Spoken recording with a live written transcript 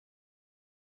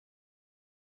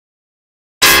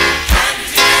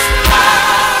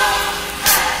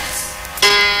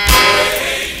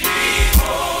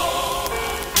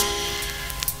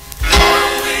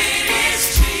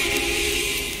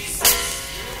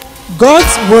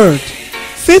God's word,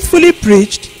 faithfully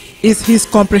preached, is his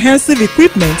comprehensive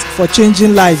equipment for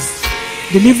changing lives,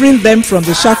 delivering them from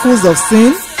the shackles of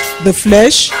sin, the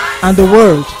flesh, and the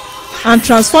world, and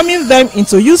transforming them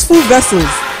into useful vessels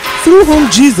through whom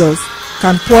Jesus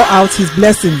can pour out his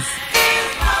blessings.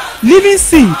 Living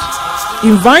Seed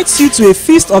invites you to a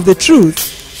feast of the truth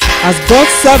as God's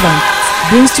servant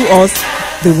brings to us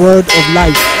the word of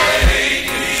life.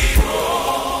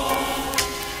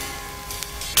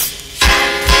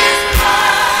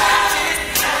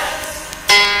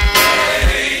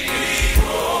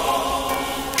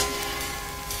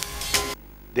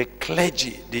 The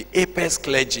clergy, the apex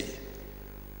clergy,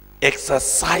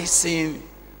 exercising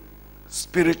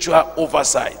spiritual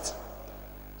oversight.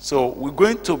 So we're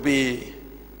going to be,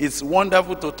 it's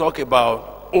wonderful to talk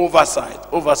about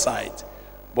oversight,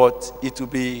 but it will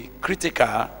be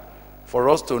critical for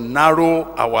us to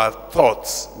narrow our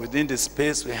thoughts within the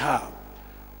space we have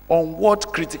on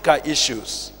what critical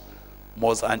issues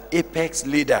must an apex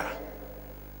leader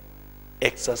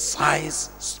exercise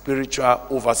spiritual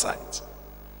oversight.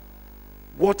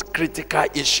 What critical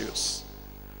issues?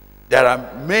 There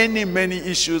are many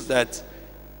issues that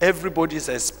everybody is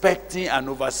expecting an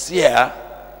overseer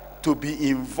to be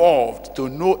involved, to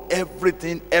know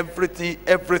everything.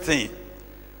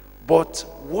 But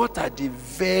what are the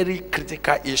very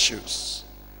critical issues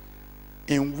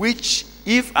in which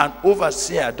if an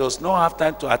overseer does not have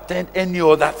time to attend any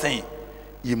other thing,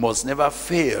 he must never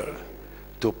fail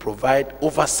to provide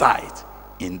oversight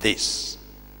in this?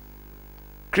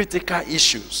 Critical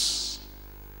issues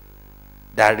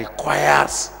that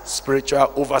requires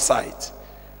spiritual oversight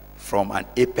from an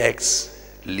apex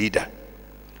leader.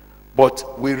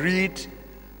 But we read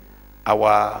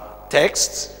our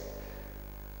text,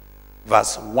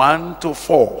 verse 1 to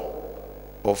 4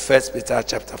 of 1 Peter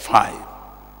chapter 5.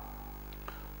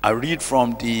 I read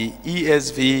from the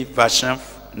ESV version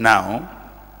now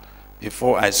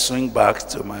before I swing back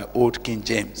to my old King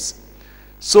James.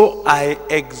 So I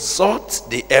exhort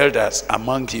the elders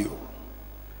among you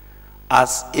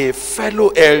as a fellow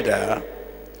elder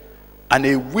and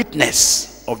a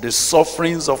witness of the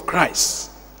sufferings of Christ,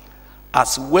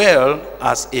 as well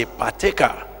as a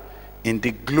partaker in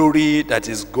the glory that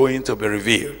is going to be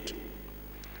revealed.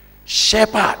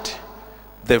 Shepherd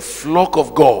the flock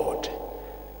of God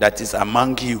that is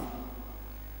among you,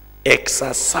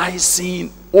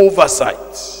 exercising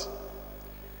oversight,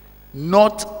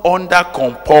 not under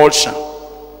compulsion,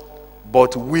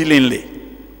 but willingly.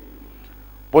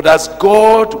 But as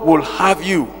God will have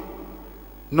you,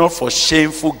 not for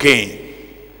shameful gain,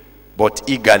 but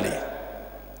eagerly.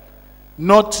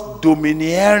 Not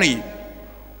domineering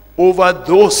over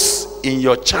those in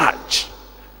your charge,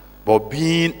 but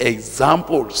being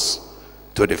examples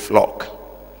to the flock.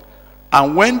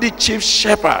 And when the chief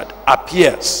shepherd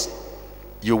appears,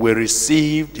 you will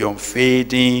receive the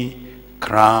unfading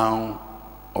crown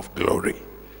of glory.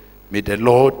 May the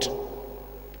Lord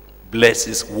bless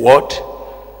his word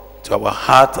to our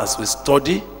heart as we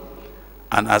study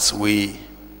and as we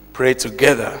pray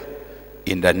together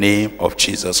in the name of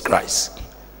Jesus Christ.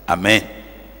 Amen.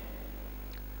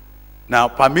 Now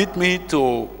permit me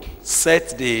to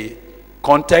set the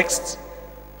context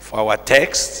for our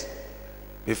text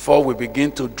before we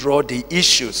begin to draw the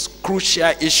issues,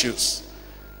 crucial issues,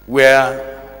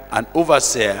 where an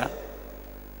overseer,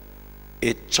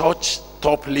 a church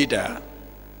top leader,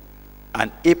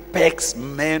 an apex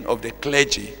man of the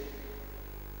clergy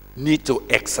need to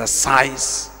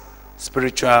exercise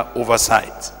spiritual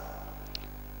oversight.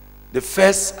 The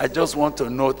first, I just want to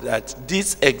note that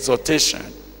this exhortation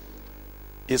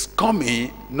is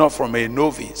coming not from a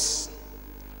novice.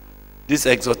 This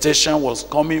exhortation was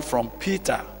coming from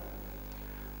Peter,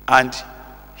 and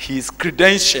his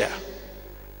credential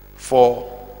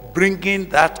for bringing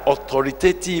that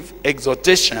authoritative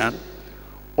exhortation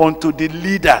onto the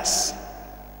leaders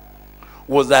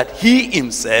was that he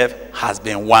himself has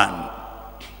been one.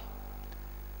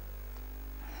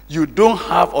 You don't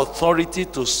have authority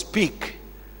to speak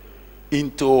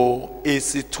into a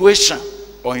situation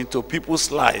or into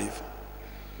people's life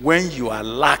when you are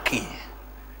lacking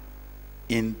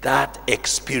in that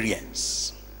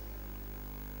experience.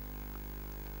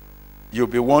 You'll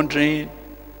be wondering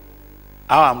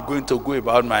how I'm going to go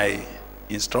about my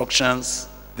instructions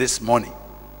this morning.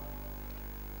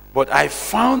 But I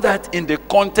found that in the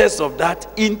context of that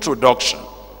introduction,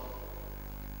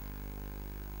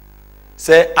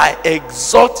 say, I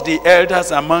exhort the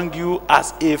elders among you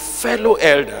as a fellow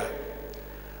elder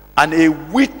and a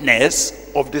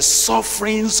witness of the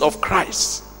sufferings of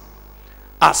Christ,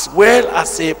 as well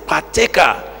as a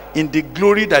partaker in the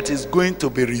glory that is going to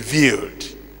be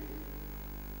revealed.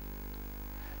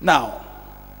 Now,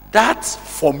 that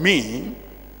for me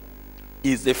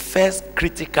is the first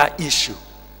critical issue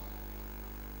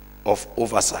of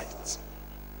oversight.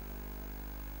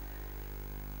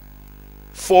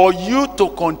 For you to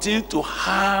continue to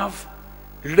have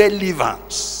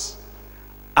relevance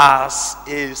as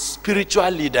a spiritual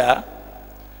leader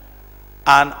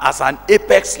and as an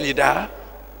apex leader,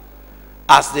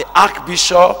 as the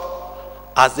archbishop,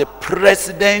 as the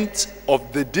president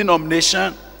of the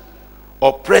denomination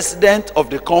or president of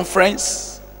the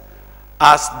conference,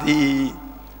 as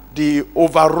the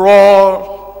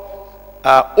overall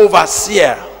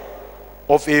overseer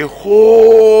of a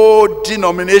whole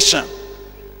denomination,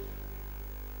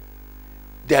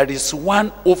 there is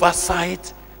one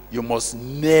oversight you must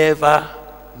never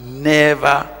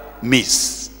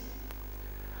miss.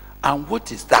 And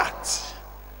what is that?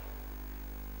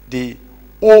 The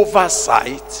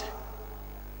oversight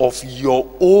of your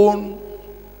own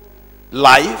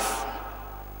life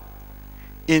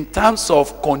in terms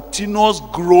of continuous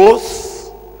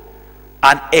growth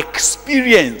and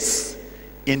experience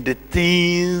in the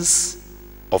things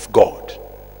of God.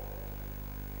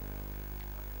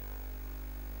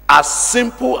 As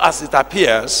simple as it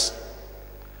appears,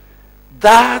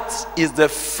 that is the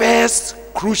first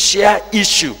crucial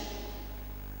issue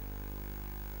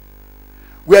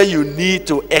where you need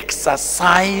to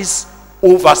exercise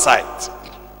oversight.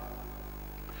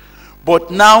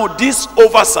 But now this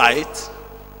oversight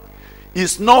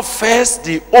is not first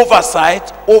the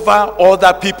oversight over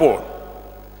other people.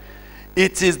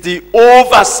 It is the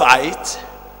oversight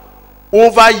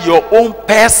over your own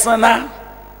personal,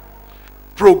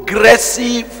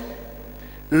 progressive,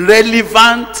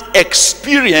 relevant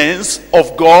experience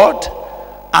of God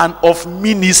and of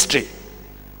ministry.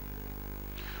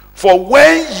 For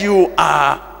when you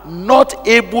are not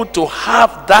able to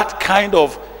have that kind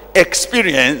of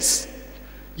experience,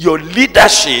 your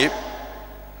leadership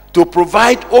to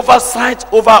provide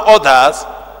oversight over others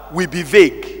will be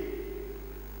vague.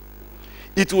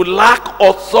 It will lack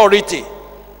authority.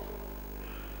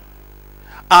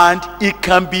 And it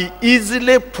can be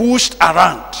easily pushed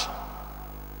around.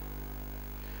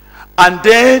 And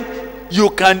then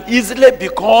you can easily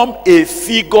become a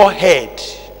figurehead.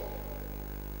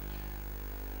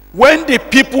 When the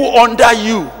people under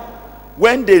you,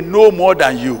 when they know more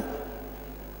than you,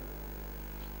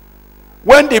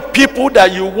 when the people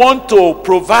that you want to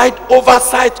provide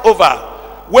oversight over,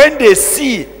 when they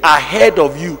see ahead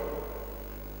of you,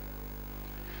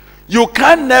 you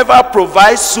can never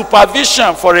provide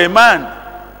supervision for a man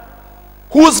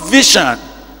whose vision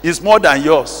is more than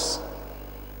yours.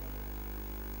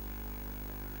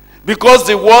 Because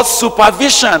the word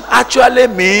supervision actually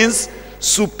means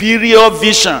superior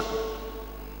vision.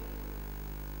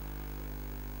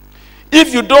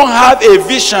 If you don't have a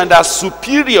vision that's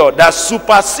superior, that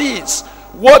supersedes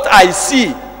what I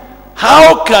see,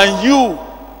 how can you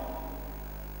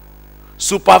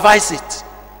supervise it?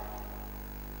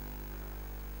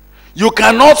 You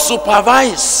cannot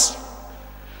supervise.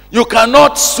 You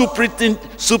cannot superintend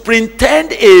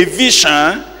a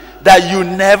vision that you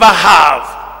never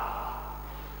have.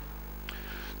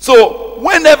 So,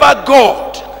 whenever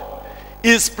God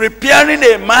is preparing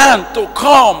a man to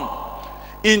come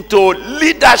into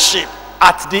leadership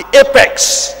at the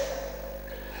apex,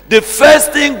 the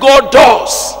first thing God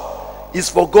does is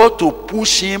for God to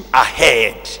push him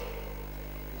ahead.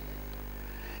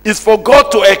 It's for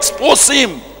God to expose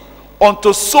him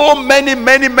onto so many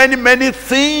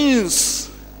things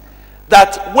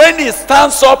that when he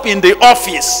stands up in the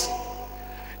office,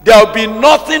 there will be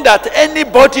nothing that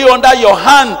anybody under your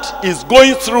hand is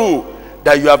going through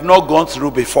that you have not gone through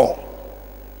before.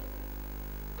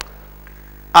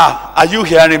 Are you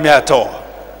hearing me at all?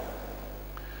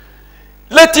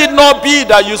 Let it not be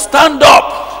that you stand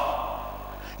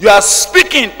up, you are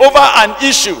speaking over an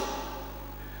issue,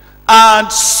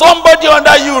 and somebody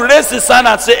under you raises his hand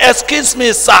and say, "Excuse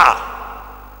me, sir.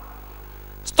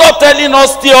 Stop telling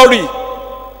us theory.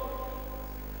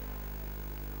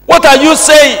 What are you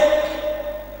saying?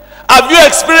 Have you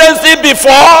experienced it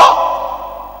before?"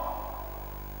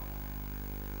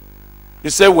 You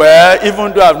say, "Well,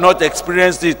 even though I have not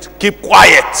experienced it, keep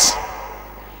quiet."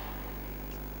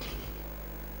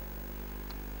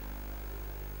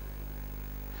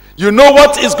 You know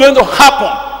what is going to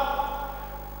happen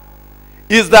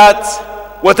is that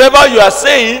whatever you are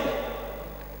saying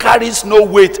carries no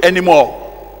weight anymore,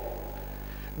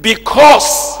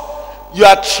 because you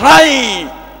are trying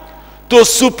to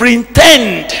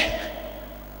superintend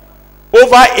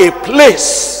over a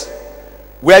place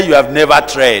where you have never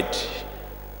tread.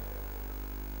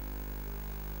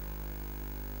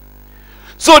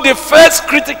 So the first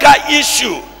critical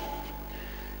issue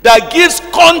that gives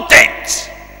content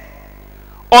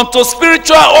unto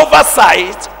spiritual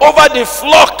oversight over the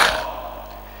flock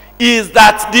is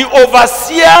that the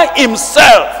overseer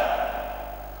himself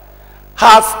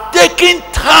has taken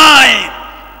time,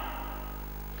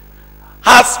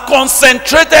 has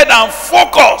concentrated and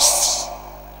focused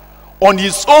on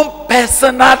his own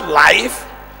personal life,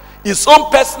 his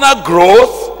own personal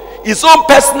growth, his own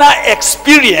personal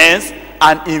experience,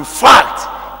 and in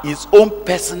fact, his own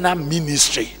personal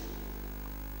ministry.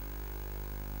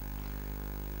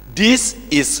 This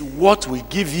is what will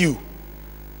give you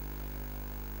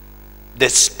the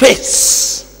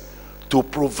space to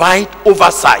provide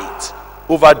oversight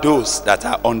over those that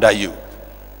are under you.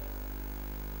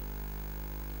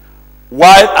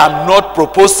 While I'm not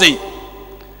proposing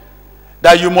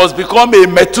that you must become a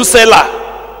Methuselah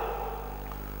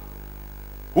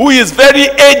who is very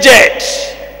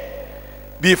aged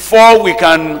before we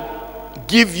can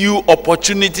give you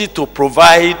opportunity to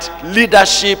provide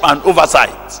leadership and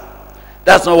oversight.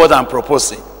 That's not what I'm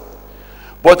proposing.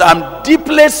 But I'm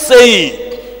deeply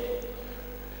saying,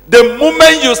 the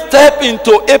moment you step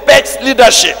into apex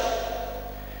leadership,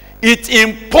 it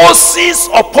imposes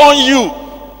upon you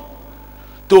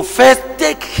to first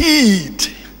take heed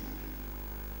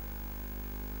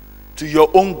to your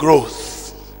own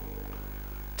growth,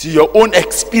 to your own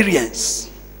experience,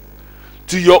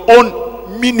 to your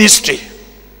own ministry,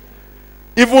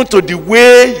 even to the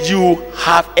way you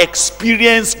have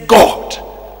experienced God.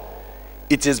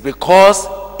 It is because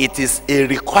it is a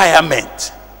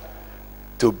requirement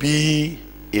to be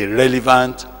a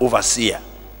relevant overseer.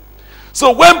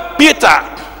 So when Peter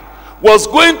was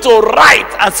going to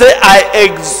write and say, I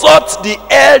exhort the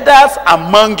elders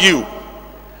among you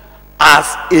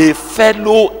as a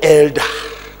fellow elder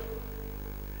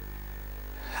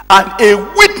and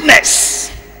a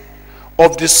witness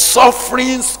of the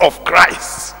sufferings of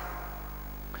Christ,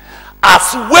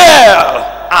 as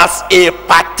well as a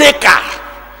partaker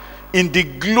in the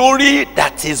glory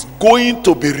that is going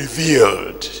to be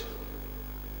revealed.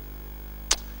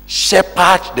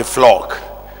 Shepherd the flock.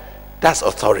 That's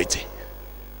authority.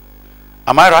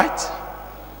 Am I right?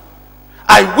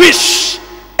 I wish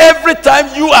every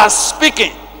time you are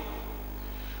speaking,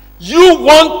 you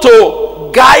want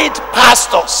to guide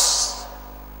pastors,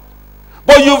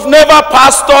 but you've never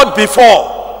pastored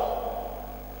before.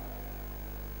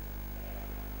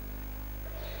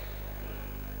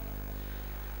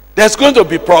 There's going to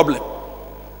be problem.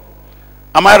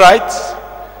 Am I right?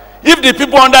 If the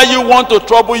people under you want to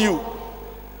trouble you,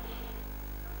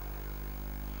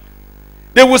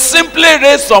 they will simply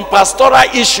raise some pastoral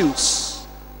issues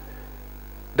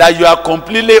that you are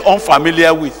completely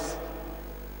unfamiliar with.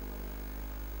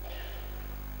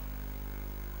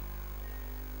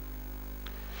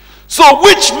 So,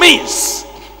 which means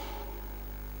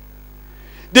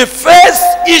the first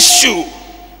issue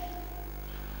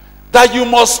that you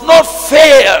must not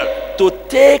fail to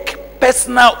take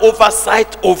personal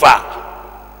oversight over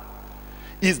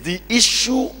is the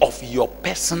issue of your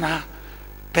personal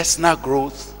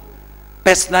growth,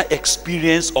 personal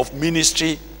experience of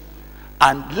ministry,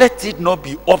 and let it not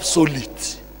be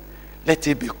obsolete. Let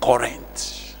it be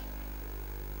current.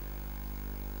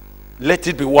 Let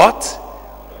it be what?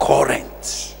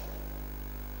 Current.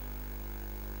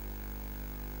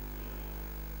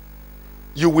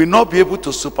 You will not be able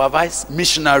to supervise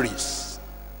missionaries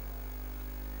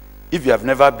if you have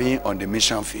never been on the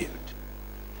mission field.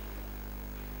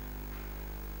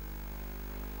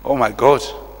 Oh my God.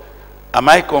 Am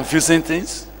I confusing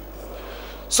things?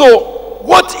 So,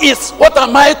 what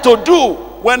am I to do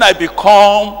when I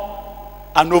become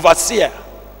an overseer?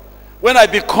 When I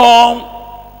become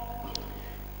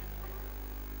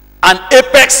an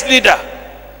apex leader?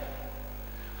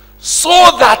 So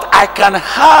that I can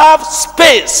have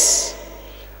space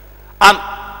and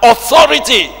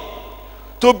authority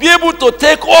to be able to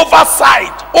take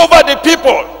oversight over the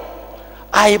people,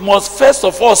 I must first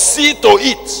of all see to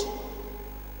it.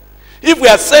 If we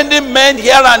are sending men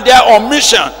here and there on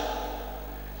mission,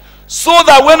 so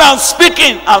that when I'm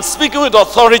speaking with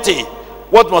authority,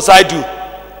 what must I do?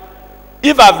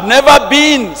 If I've never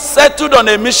been settled on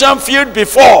a mission field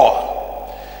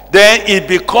before, then it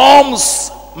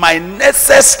becomes my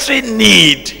necessary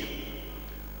need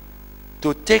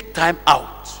to take time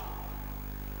out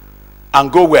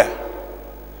and go where?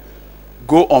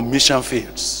 Go on mission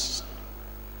fields.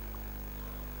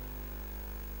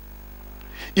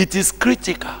 It is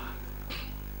critical.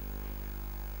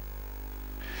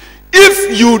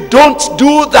 If you don't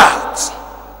do that,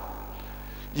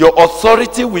 your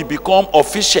authority will become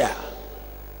official.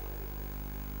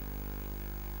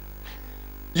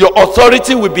 Your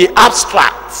authority will be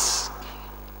abstract,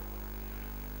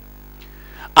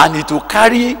 and it will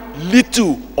carry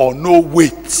little or no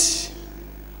weight.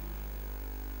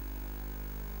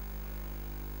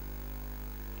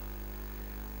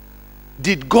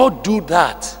 Did God do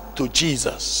that to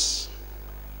Jesus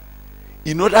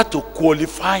in order to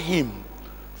qualify him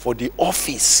for the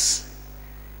office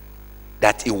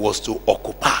that he was to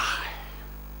occupy?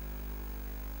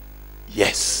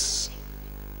 Yes.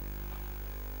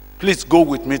 Please go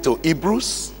with me to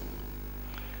Hebrews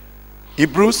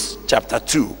chapter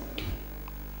 2.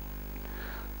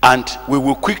 And we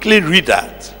will quickly read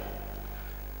that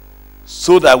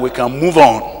so that we can move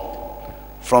on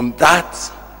from that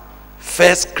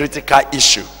first critical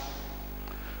issue.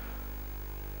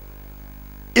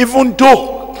 Even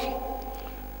though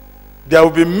there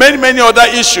will be many other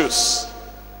issues,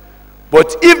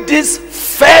 but if this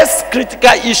first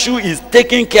critical issue is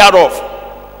taken care of,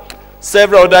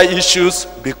 several other issues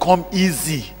become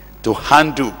easy to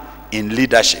handle in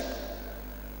leadership.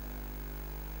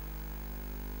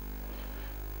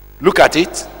 Look at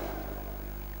it.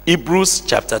 Hebrews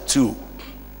chapter 2.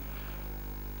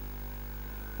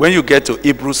 When you get to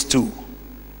Hebrews 2,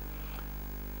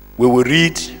 we will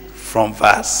read from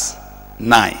verse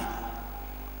 9.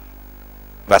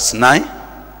 Verse 9,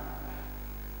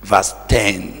 verse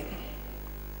 10.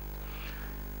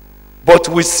 But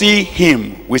we see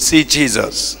him, we see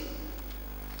Jesus.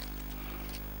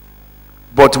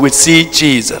 But we see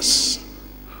Jesus,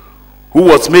 who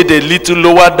was made a little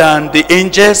lower than the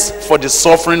angels for the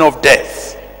suffering of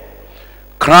death,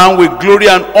 crowned with glory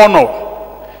and honor,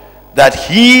 that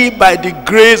he by the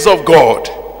grace of God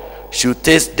should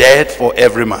taste death for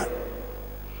every man.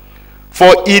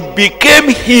 For it became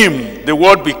him, the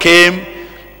word became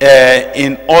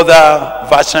in other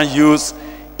version used,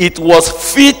 it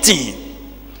was fitting,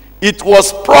 it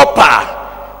was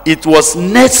proper, it was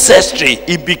necessary,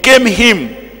 it became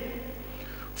him,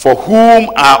 for whom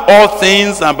are all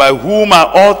things and by whom are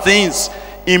all things,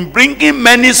 in bringing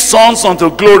many sons unto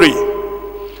glory,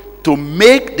 to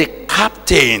make the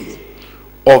captain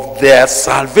of their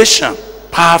salvation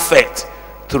perfect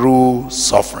through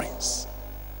sufferings.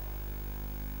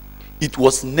 It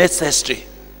was necessary.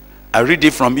 I read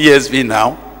it from ESV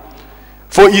now.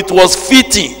 For it was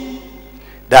fitting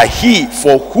that he,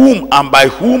 for whom and by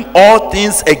whom all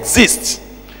things exist,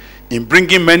 in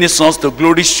bringing many sons to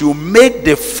glory, should make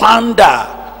the founder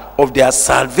of their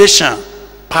salvation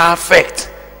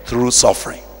perfect through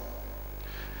suffering.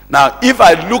 Now, if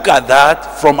I look at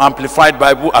that from Amplified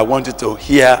Bible, I want you to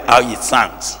hear how it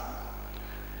sounds.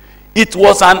 It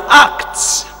was an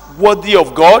act worthy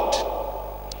of God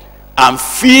and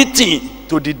fitting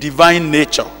to the divine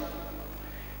nature,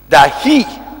 that he,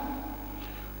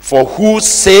 for whose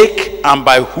sake and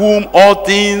by whom all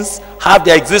things have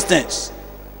their existence,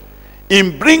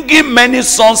 in bringing many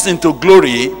sons into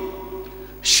glory,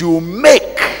 should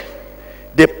make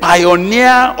the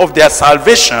pioneer of their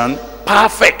salvation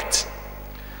perfect.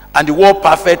 And the word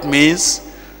perfect means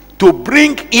to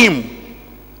bring him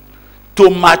to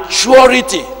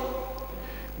maturity,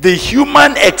 the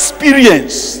human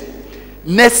experience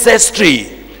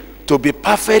necessary to be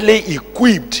perfectly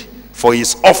equipped for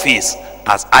his office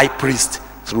as high priest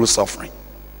through suffering.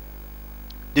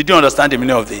 Did you understand the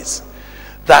meaning of this?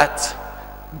 That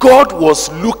God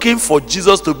was looking for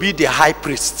Jesus to be the high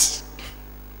priest,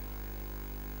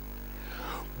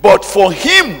 but for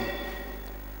him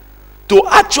to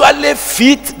actually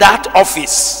fit that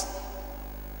office,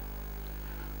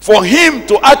 for him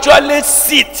to actually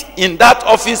sit in that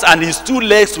office and his two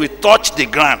legs will touch the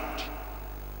ground,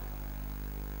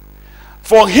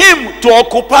 for him to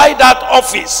occupy that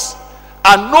office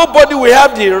and nobody will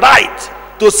have the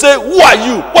right to say, who are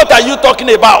you? What are you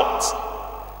talking about?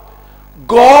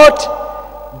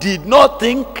 God did not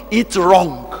think it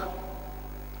wrong.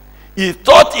 He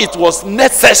thought it was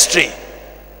necessary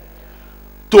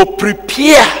to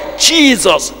prepare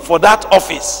Jesus for that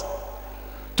office,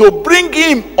 to bring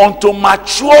him unto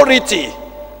maturity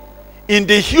in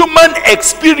the human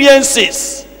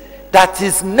experiences that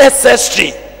is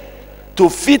necessary to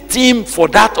fit him for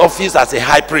that office as a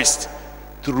high priest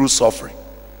through suffering.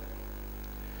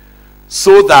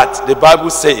 So that the Bible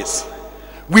says,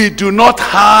 we do not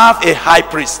have a high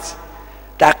priest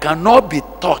that cannot be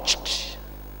touched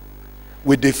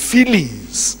with the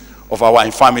feelings of our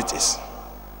infirmities.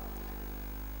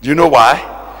 Do you know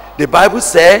why? The Bible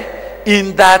says,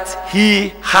 in that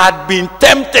he had been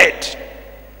tempted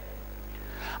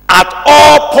at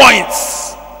all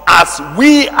points as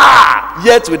we are,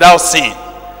 yet without sin.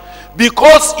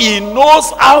 Because he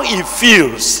knows how he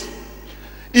feels.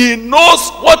 He knows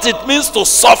what it means to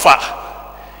suffer.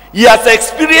 He has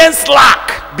experienced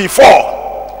lack before.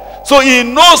 So he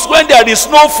knows when there is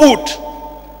no food,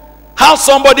 how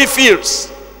somebody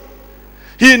feels.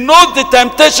 He knows the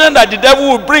temptation that the devil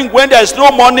will bring when there is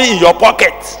no money in your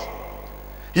pocket.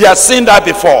 He has seen that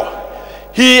before.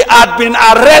 He had been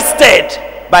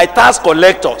arrested by tax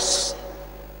collectors.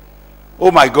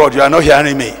 Oh my God, you are not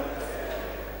hearing me.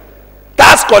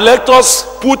 Tax collectors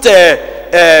put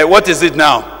what is it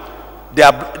now? Their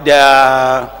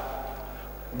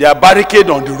barricade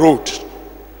on the road.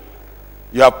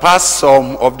 You have passed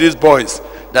some of these boys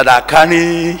that are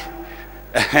Akanni,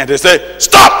 and they say,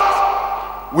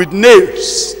 stop, with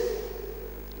nails.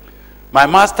 My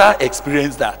master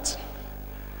experienced that.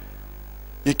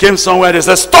 He came somewhere, they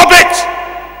said, stop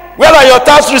it! Where are your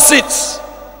tax receipts?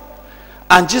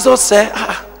 And Jesus said,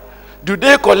 do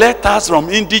they collect tax from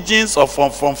indigents or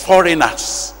from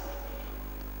foreigners?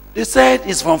 They said,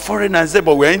 it's from foreigners. They said,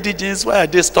 but we're indigents, why are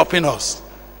they stopping us?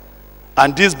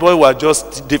 And this boy was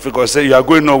just difficult. Say, you are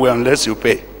going nowhere unless you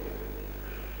pay.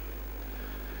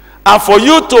 And for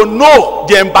you to know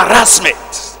the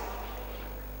embarrassment,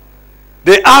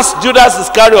 they asked Judas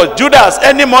Iscariot, Judas,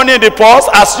 any money in the purse?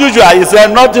 As usual. He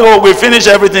said, nothing. Oh, we finished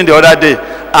everything the other day.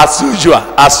 As usual.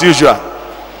 As usual.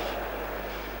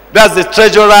 That's the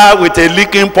treasurer with a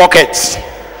leaking pocket.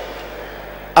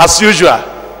 As usual.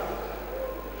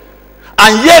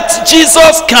 And yet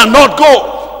Jesus cannot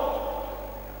go.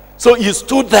 So he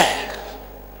stood there.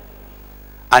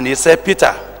 And he said,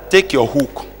 Peter, take your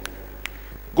hook.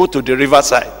 Go to the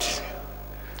riverside.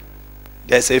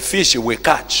 There's a fish you will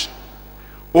catch.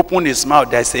 Open his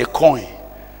mouth, there's a coin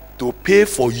to pay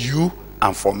for you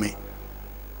and for me.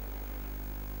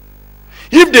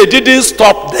 If they didn't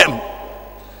stop them,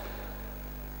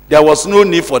 there was no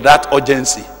need for that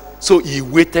urgency. So he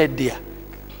waited there.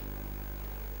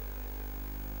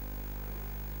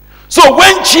 So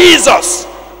when Jesus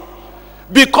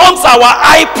becomes our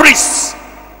high priest,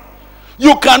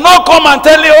 you cannot come and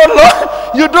tell him, oh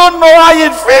Lord, you don't know how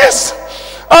it feels.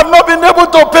 I've not been able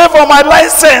to pay for my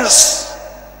license.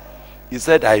 He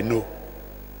said, I know.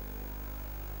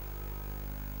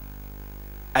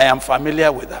 I am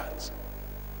familiar with that.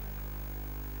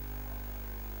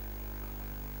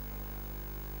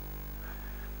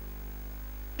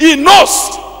 He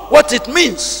knows what it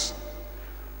means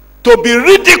to be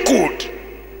ridiculed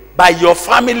by your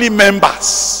family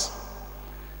members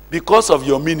because of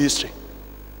your ministry.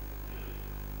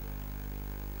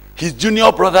 His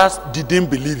junior brothers didn't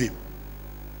believe him.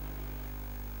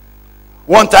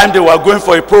 One time they were going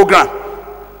for a program,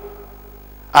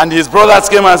 and his brothers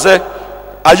came and said,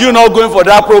 are you not going for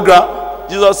that program?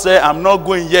 Jesus said, I'm not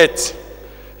going yet.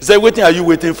 He said, what are you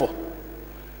waiting for?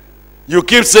 You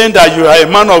keep saying that you are a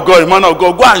man of God, a man of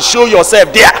God. Go and show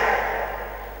yourself there.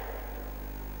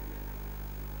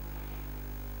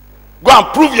 Go and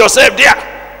prove yourself there.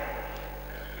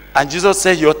 And Jesus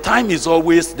said, your time is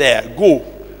always there. Go.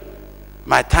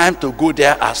 My time to go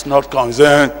there has not come.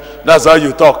 That's how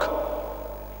you talk.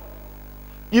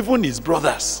 Even his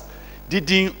brothers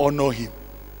didn't honor him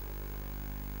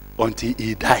until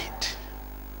he died.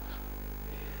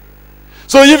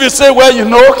 So if you say, well, you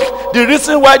know, the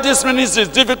reason why this ministry is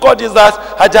difficult is that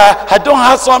I don't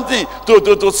have something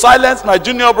to silence my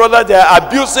junior brother. They are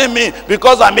abusing me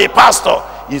because I'm a pastor.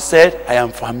 He said, I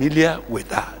am familiar with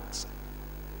that.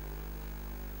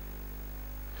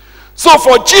 So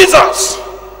for Jesus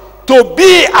to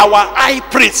be our high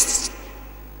priest,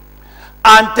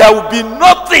 and there will be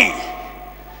nothing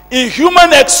in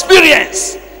human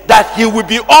experience that he will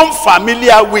be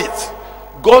unfamiliar with,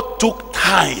 God took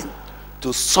time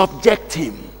to subject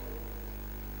him,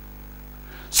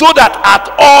 so that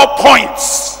at all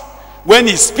points when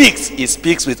he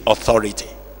speaks with authority.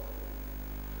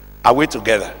 Are we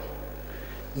together?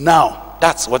 Now,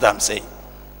 that's what I'm saying.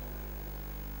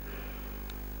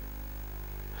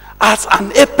 As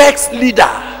an apex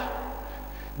leader,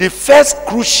 the first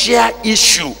crucial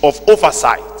issue of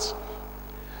oversight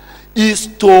is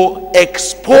to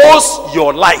expose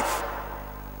your life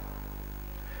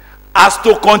as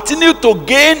to continue to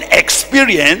gain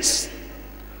experience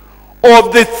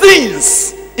of the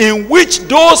things in which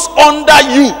those under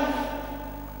you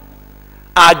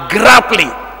are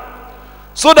grappling,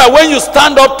 so that when you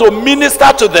stand up to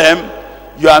minister to them,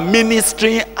 you are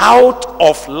ministering out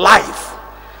of life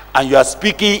and you are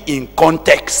speaking in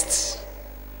context.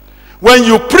 When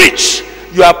you preach,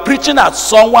 you are preaching at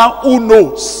someone who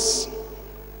knows.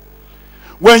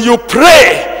 When you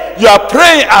pray, you are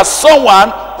praying as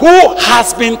someone who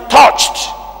has been touched.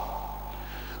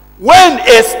 When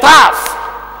a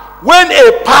staff, when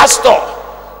a pastor,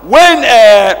 when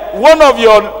one of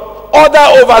your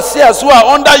other overseers who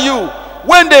are under you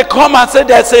when they come and say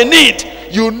there's a need,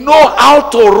 you know how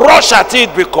to rush at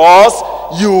it because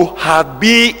you have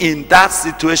been in that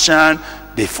situation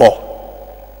before.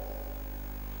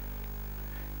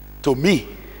 To me,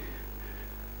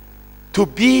 to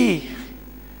be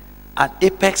an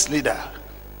apex leader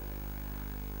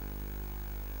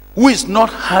who is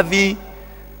not having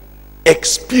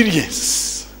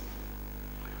experience,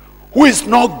 who is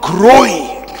not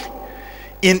growing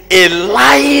in a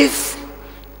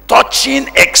life-touching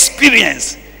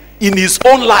experience in his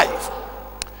own life,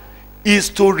 is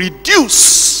to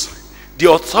reduce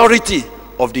the authority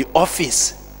of the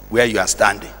office where you are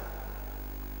standing.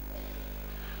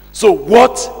 So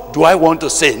what do I want to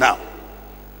say now?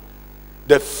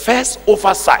 The first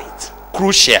oversight,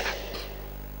 crucial,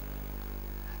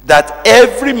 that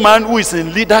every man who is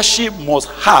in leadership must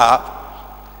have,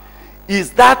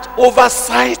 is that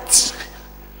oversight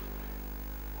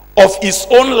of his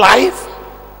own life,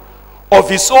 of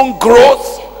his own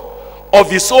growth, of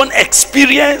his own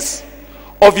experience,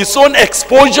 of his own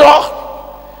exposure,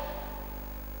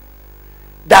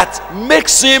 that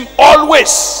makes him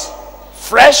always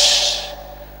fresh,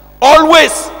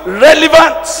 always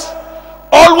relevant,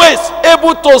 always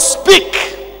able to speak.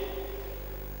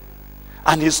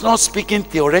 And he's not speaking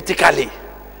theoretically,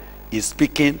 he's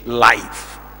speaking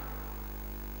live.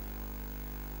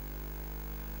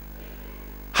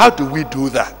 How do we do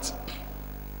that?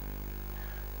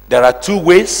 There are two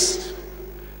ways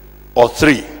or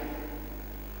three.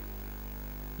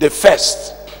 The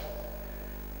first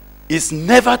is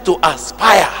never to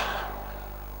aspire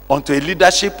onto a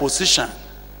leadership position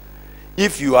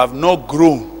if you have not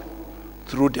grown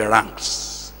through the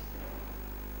ranks.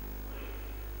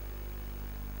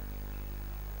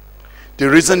 The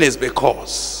reason is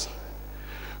because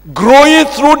growing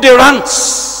through the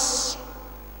ranks,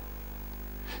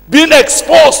 being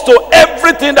exposed to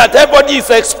everything that everybody is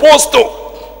exposed to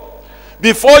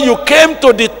before you came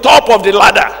to the top of the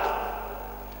ladder,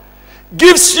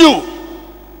 gives you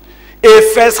a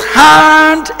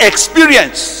first-hand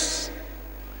experience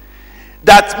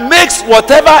that makes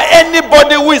whatever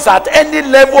anybody who is at any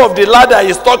level of the ladder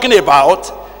is talking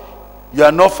about, you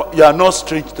are not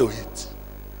strange to it.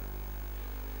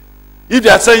 If they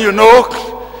are saying, you know,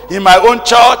 in my own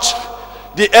church,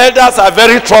 the elders are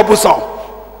very troublesome,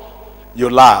 you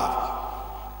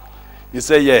laugh. You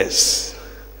say, yes,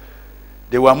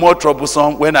 they were more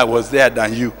troublesome when I was there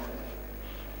than you.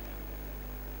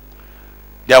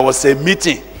 There was a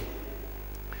meeting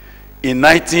in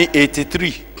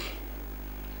 1983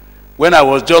 when I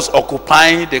was just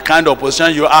occupying the kind of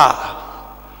position you are,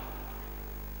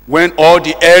 when all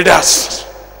the elders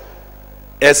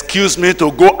excused me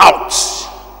to go out,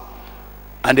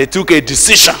 and they took a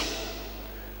decision.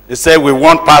 They said, we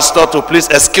want pastor to please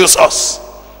excuse us,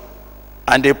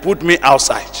 and they put me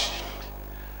outside,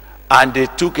 and they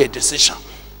took a decision,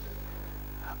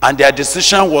 and their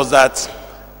decision was that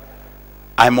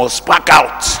I must pack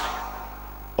out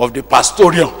of the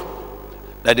pastoral,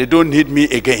 that they don't need me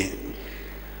again.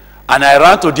 And I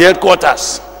ran to the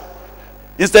headquarters.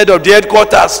 Instead of the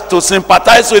headquarters to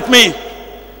sympathize with me,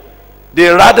 they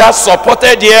rather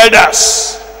supported the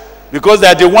elders, because they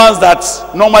are the ones that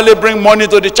normally bring money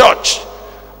to the church.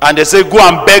 And they say, go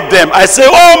and beg them. I say,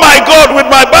 oh my God, with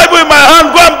my Bible in my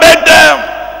hand, go and beg them.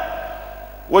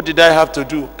 What did I have to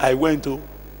do? I went to,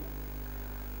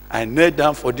 I knelt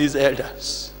down for these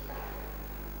elders.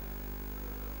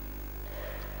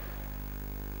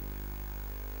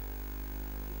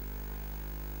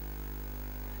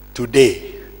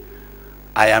 Today,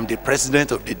 I am the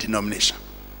president of the denomination.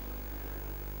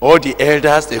 All the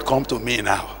elders, they come to me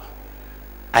now.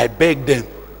 I beg them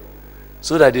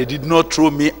so that they did not throw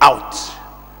me out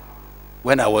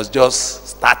when I was just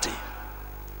starting.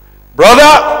 Brother,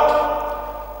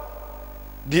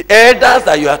 the elders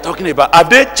that you are talking about, have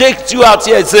they checked you out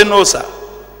here and say no, sir?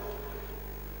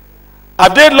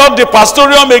 Have they locked the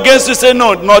pastorium against you? Say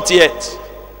no, not yet.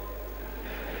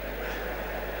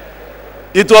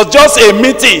 It was just a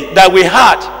meeting that we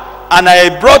had, and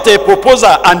I brought a proposal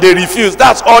and they refused.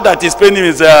 That's all that is paying me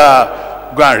is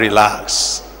go and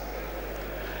relax.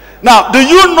 Now, do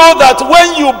you know that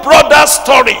when you brought that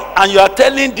story and you are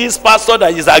telling this pastor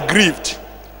that he's aggrieved,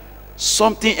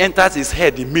 something enters his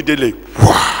head immediately.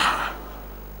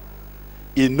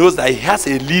 He knows that he has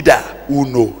a leader who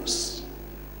knows.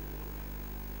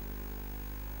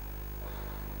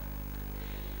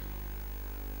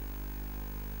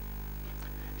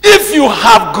 If you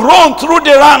have grown through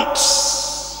the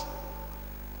ranks,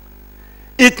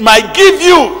 it might give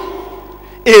you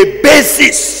a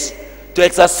basis to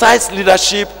exercise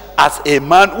leadership as a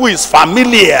man who is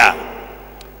familiar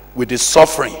with the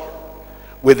suffering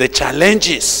with the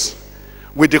challenges,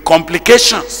 with the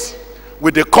complications,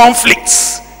 with the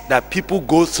conflicts that people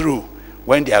go through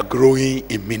when they are growing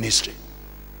in ministry.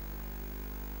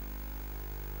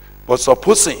 But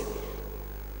supposing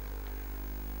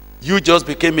you just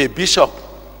became a bishop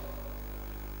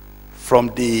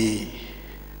from the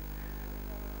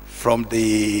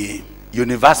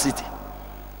university.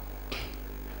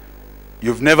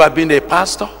 You've never been a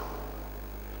pastor.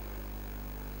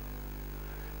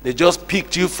 They just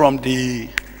picked you from the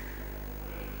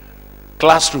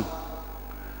classroom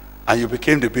and you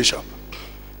became the bishop.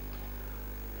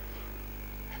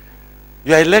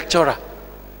 You are a lecturer.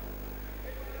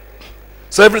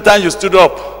 So every time you stood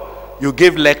up, you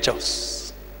gave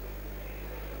lectures.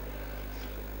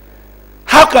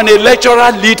 How can a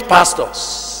lecturer lead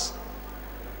pastors?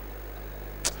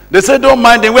 They say, don't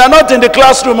mind them. We are not in the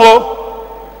classroom. Oh.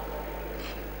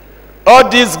 All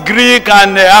this Greek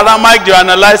and Aramaic, you're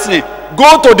analyzing.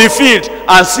 Go to the field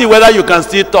and see whether you can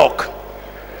still talk.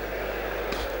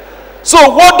 So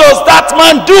what does that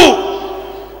man do?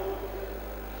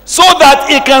 So that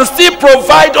he can still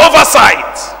provide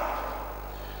oversight.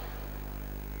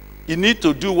 You need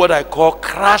to do what I call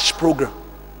crash program.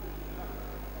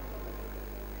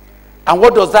 And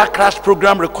what does that crash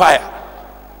program require?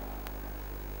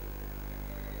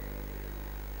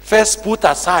 First, put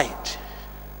aside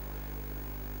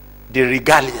the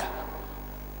regalia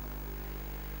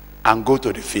and go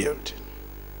to the field.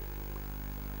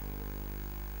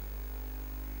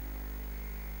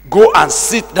 Go and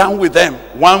sit down with them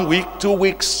 1 week, 2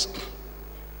 weeks,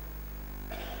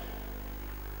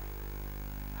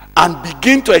 and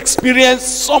begin to experience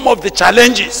some of the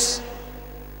challenges.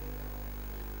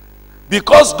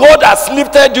 Because God has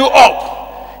lifted you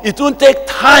up, it won't take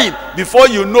time before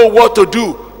you know what to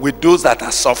do with those that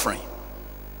are suffering.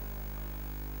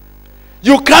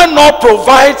 You cannot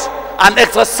provide and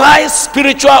exercise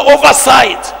spiritual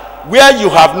oversight where you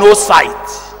have no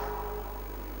sight.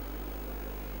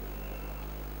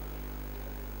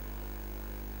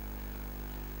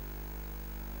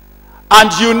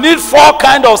 And you need 4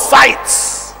 kinds of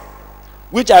sights,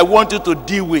 which I want you to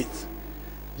deal with.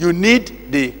 You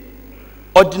need the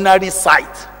ordinary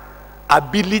sight,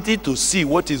 ability to see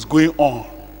what is going on.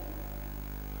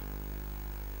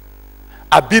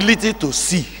 Ability to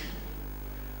see.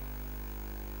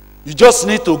 You just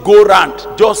need to go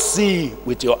around, just see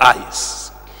with your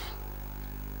eyes.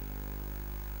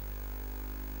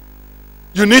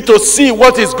 You need to see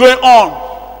what is going on.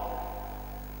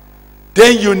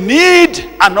 Then you need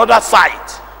another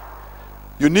sight.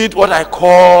 You need what I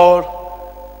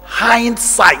call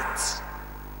hindsight.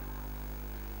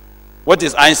 What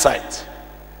is hindsight?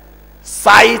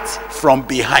 Sight from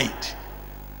behind.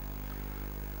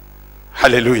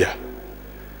 Hallelujah.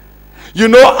 You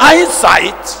know,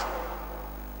 hindsight,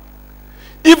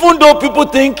 even though people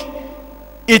think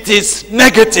it is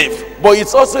negative, but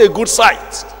it's also a good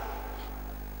sight.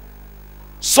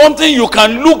 Something you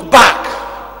can look back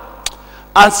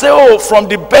and say, oh, from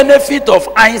the benefit of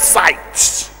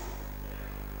hindsight,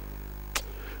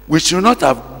 we should not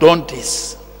have done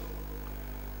this.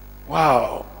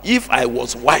 Wow, if I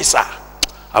was wiser,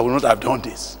 I would not have done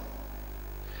this.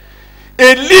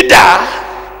 A leader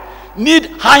needs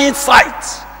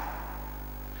hindsight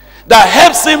that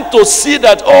helps him to see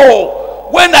that, oh,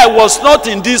 when I was not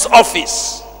in this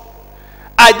office,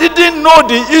 I didn't know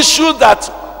the issue that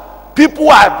people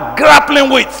are grappling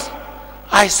with.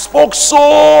 I spoke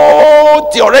so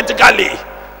theoretically,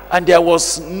 and there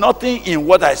was nothing in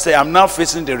what I say. I'm now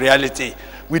facing the reality.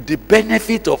 With the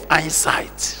benefit of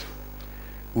hindsight,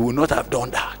 we would not have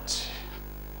done that.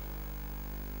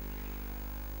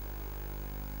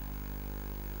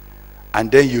 And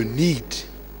then you need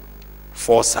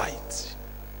foresight.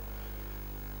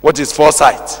 What is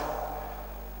foresight?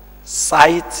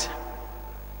 Sight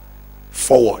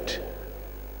forward.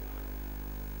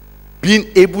 Being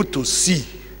able to see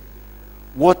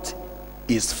what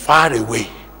is far away,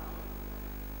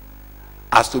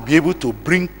 as to be able to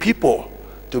bring people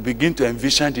to begin to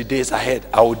envision the days ahead.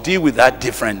 I will deal with that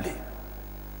differently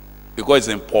because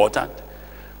it's important.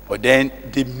 But then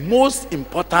the most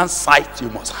important sight you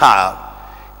must have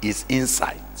is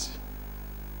insight.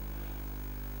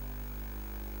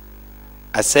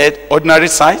 I said ordinary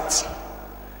sight,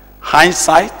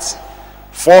 hindsight,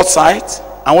 foresight,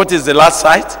 and what is the last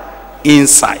sight?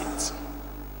 Insight.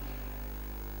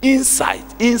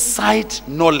 Inside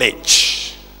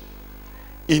knowledge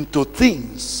into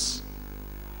things.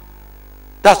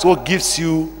 That's what gives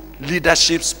you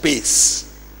leadership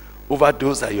space over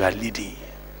those that you are leading.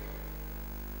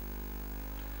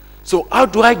 So how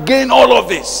do I gain all of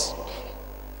this?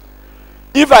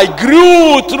 If I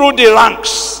grew through the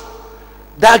ranks,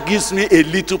 that gives me a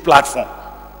little platform.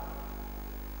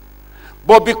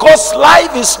 But because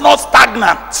life is not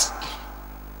stagnant,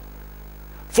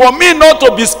 for me not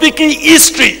to be speaking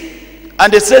history,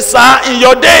 and they say, sir, in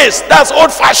your days, that's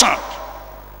old-fashioned.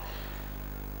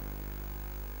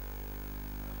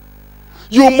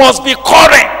 You must be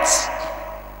current,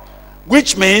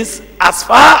 which means, as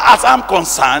far as I'm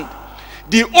concerned,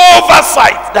 the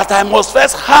oversight that I must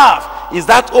first have is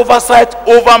that oversight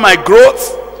over my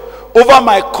growth, over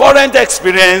my current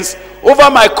experience, over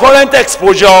my current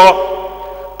exposure,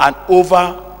 and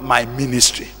over my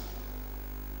ministry.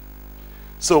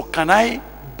 So can I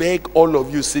beg all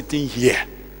of you sitting here?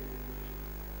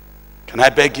 Can I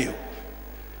beg you?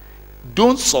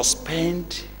 Don't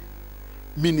suspend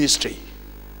ministry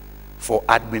for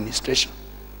administration.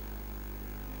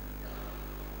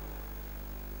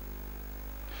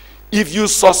 If you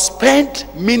suspend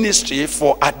ministry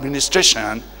for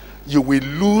administration, you will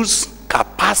lose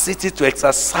capacity to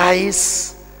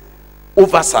exercise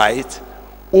oversight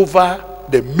over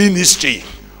the ministry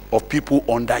of people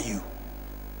under you.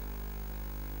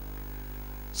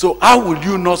 So how will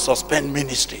you not suspend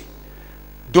ministry?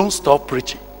 Don't stop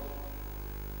preaching.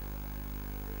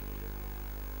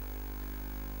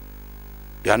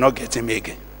 You are not getting me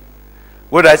again.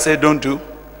 What did I say don't do?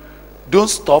 Don't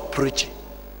stop preaching.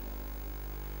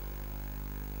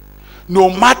 No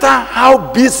matter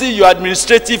how busy your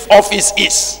administrative office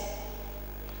is,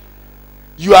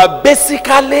 you are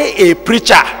basically a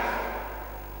preacher.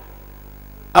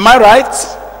 Am I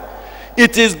right?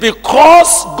 It is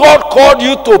because God called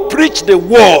you to preach the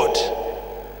word.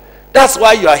 That's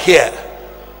why you are here.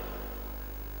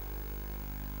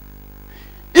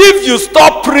 If you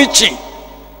stop preaching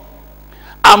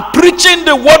and preaching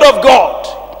the word of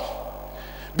God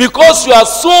because you are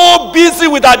so busy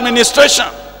with administration,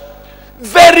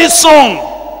 very soon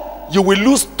you will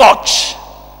lose touch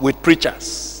with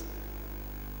preachers.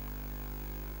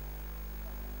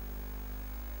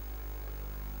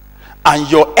 And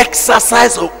your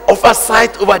exercise of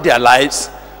oversight over their lives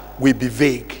will be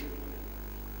vague.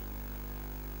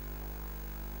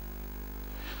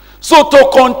 So to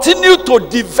continue to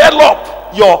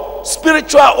develop your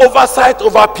spiritual oversight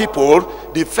over people,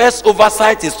 the first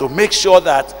oversight is to make sure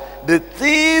that the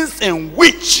things in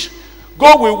which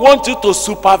God will want you to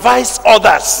supervise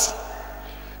others,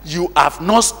 you have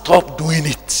not stopped doing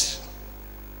it.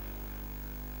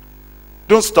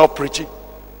 Don't stop preaching.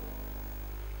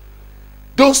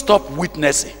 Don't stop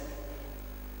witnessing.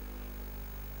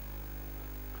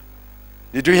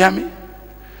 Did you hear me?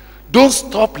 Don't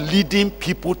stop leading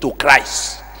people to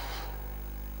Christ.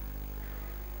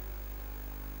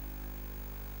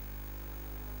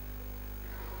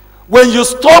 When you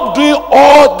stop doing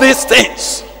all these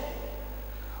things,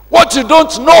 what you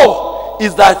don't know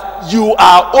is that you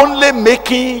are only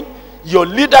making your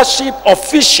leadership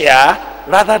official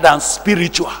rather than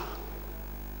spiritual.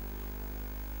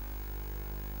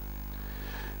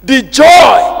 The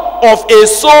joy of a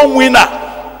soul winner.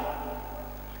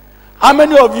 How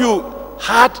many of you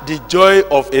had the joy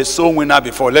of a soul winner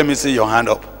before? Let me see your hand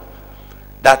up.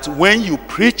 That when you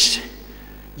preach,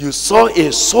 you saw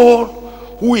a soul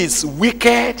who is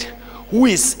wicked, who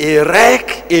is a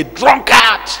wreck, a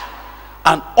drunkard,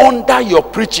 and under your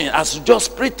preaching, as you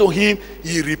just prayed to him,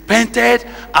 he repented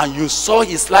and you saw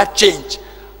his life change.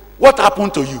 What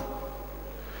happened to you?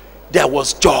 There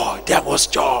was joy. There was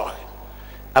joy.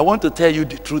 I want to tell you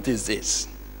the truth is this.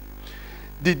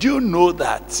 Did you know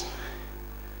that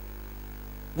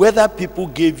whether people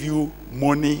gave you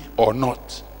money or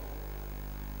not,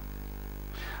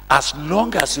 as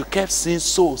long as you kept seeing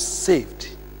souls saved,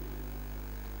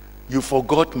 you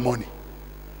forgot money?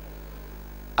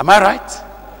 Am I right?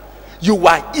 You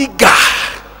were eager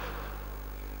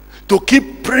to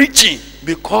keep preaching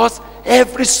because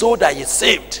every soul that is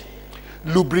saved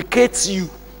lubricates you,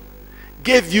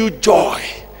 gave you joy,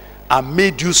 and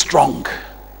made you strong.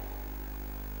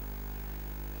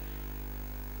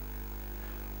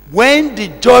 When the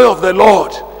joy of the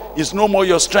Lord is no more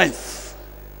your strength,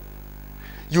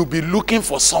 you'll be looking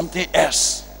for something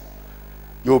else.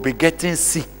 You'll be getting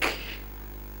sick.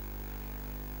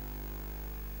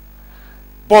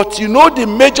 But you know the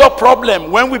major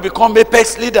problem when we become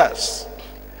apex leaders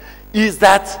is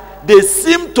that they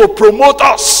seem to promote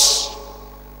us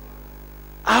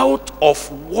out of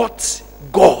what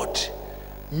God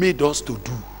made us to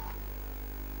do.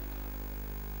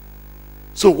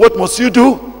 So what must you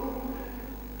do?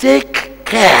 Take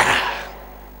care.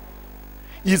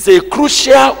 It's a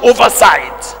crucial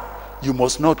oversight you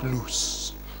must not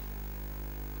lose.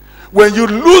 When you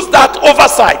lose that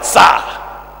oversight, sir,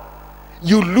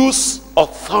 you lose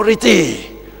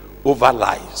authority over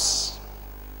lives.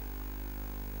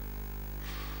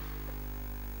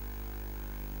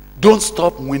 Don't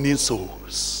stop winning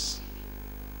souls.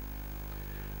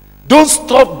 Don't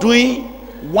stop doing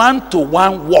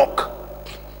one-to-one work.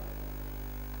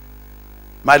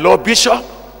 My Lord Bishop,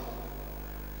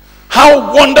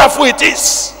 how wonderful it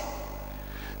is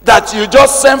that you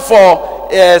just send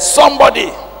for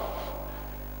somebody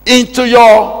into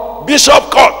your bishop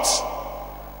court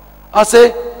and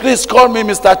say, please call me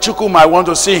Mr. Chukwuma, I want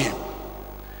to see him.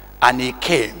 And he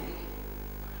came.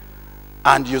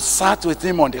 And you sat with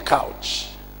him on the couch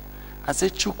and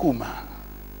said, Chukwuma,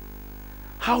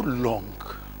 how long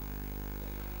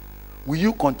will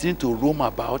you continue to roam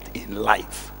about in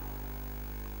life?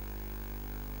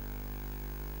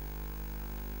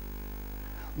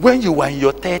 When you were in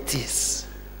your 30s,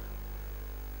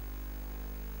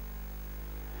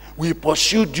 we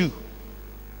pursued you.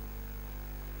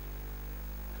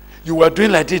 You were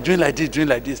doing like this, doing like this, doing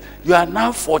like this. You are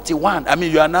now 41. I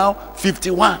mean, you are now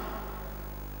 51.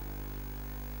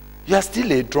 You are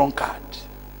still a drunkard.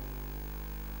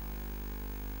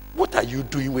 What are you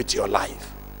doing with your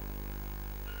life?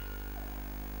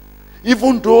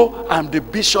 Even though I'm the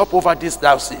bishop over this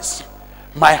diocese,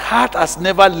 my heart has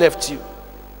never left you.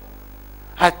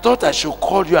 I thought I should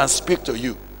call you and speak to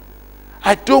you.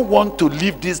 I don't want to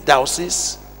leave this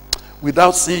diocese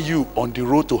without seeing you on the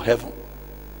road to heaven.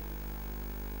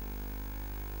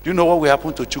 Do you know what will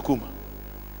happen to Chukwuma?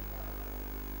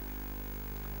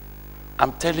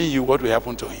 I'm telling you what will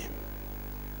happen to him.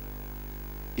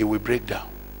 He will break down.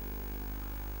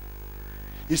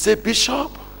 You say,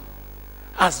 Bishop,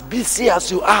 as busy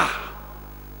as you are,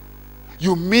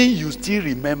 you mean you still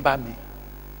remember me?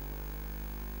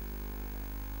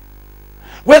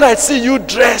 When I see you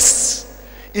dressed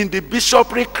in the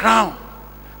bishopric crown,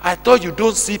 I thought you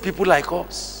don't see people like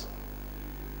us.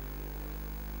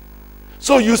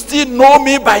 So you still know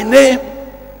me by name.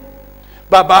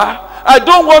 Baba, I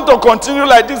don't want to continue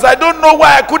like this. I don't know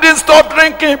why I couldn't stop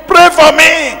drinking. Pray for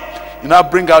me. You now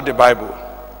bring out the Bible.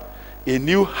 A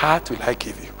new heart will I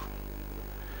give you.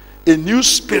 A new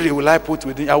spirit will I put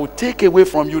within you. I will take away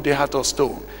from you the heart of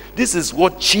stone. This is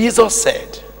what Jesus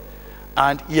said.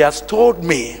 And he has told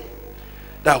me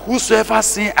that whosoever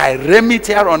sin I remit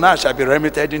here on earth shall be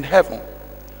remitted in heaven.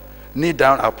 Kneel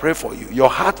down, I'll pray for you. Your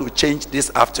heart will change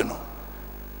this afternoon.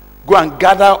 Go and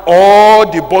gather all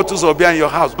the bottles of beer in your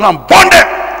house. Go and burn them.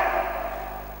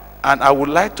 And I would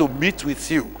like to meet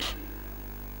with you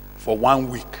for 1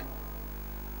 week.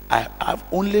 I have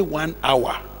only 1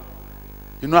 hour.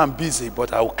 You know I'm busy,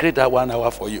 but I will create that 1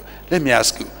 hour for you. Let me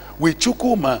ask you, will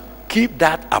Chukwuma keep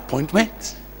that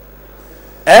appointment?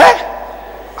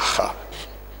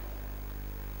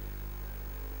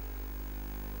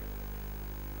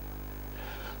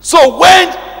 So when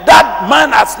that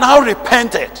man has now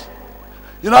repented,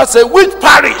 you know, I say, which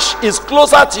parish is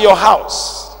closer to your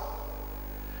house?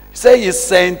 He said,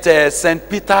 it's St.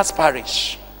 Peter's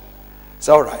Parish. It's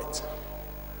all right.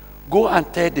 Go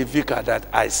and tell the vicar that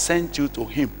I sent you to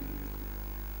him.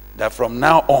 That from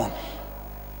now on,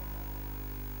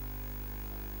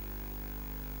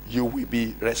 you will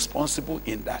be responsible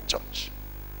in that church.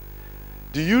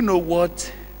 Do you know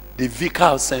what the vicar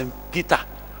of St. Peter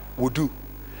would do?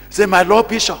 Say, my Lord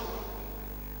Bishop,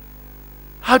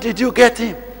 how did you get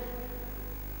him?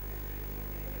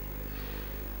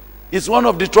 He's one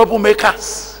of the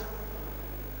troublemakers.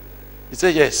 He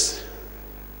said, yes,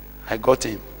 I got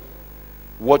him.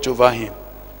 Watch over him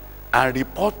and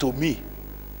report to me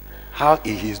how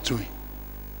he is doing.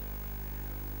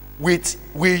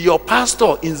 Will your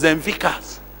pastor in St.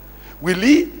 Vicar's, will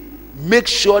he make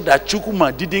sure that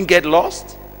Chukwuma didn't get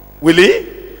lost? Will he?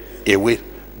 He will.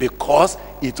 Because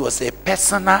it was a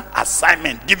personal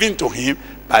assignment given to him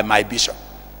by my bishop.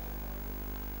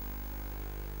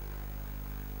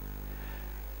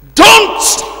 Don't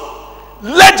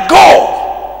let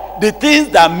go the things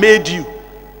that made you.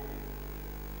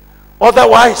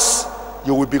 Otherwise,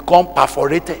 you will become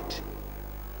perforated.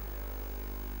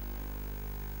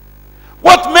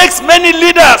 What makes many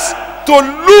leaders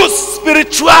to lose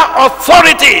spiritual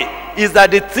authority is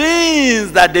that the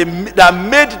things that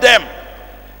made them,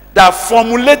 that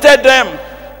formulated them,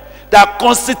 that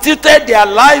constituted their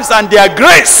lives and their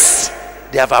grace,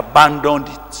 they have abandoned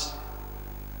it.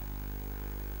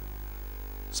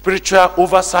 Spiritual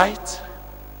oversight,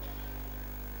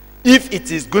 if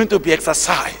it is going to be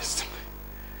exercised,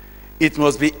 it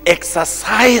must be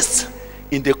exercised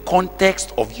in the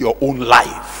context of your own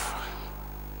life.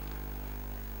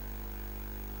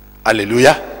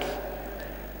 Hallelujah.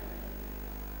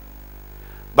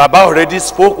 Baba already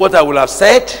spoke what I will have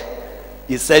said.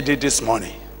 he said it this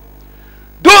morning.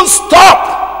 Don't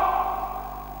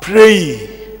stop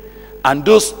praying and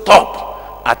don't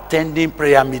stop attending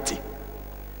prayer meeting.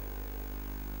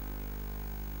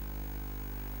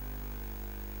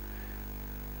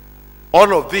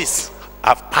 All of this,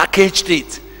 I've packaged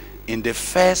it in the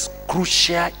first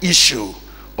crucial issue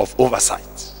of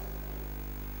oversight.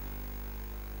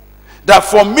 That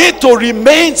for me to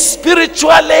remain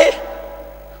spiritually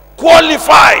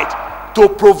qualified to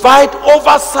provide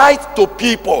oversight to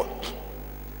people,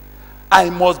 I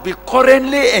must be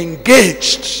currently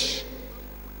engaged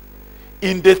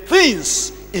in the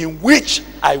things in which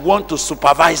I want to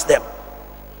supervise them.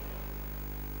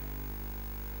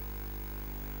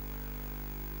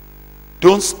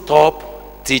 Don't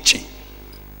stop teaching.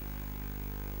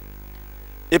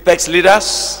 Apex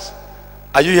leaders,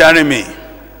 are you hearing me?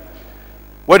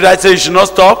 What did I say? You should not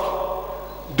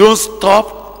stop? Don't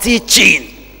stop teaching.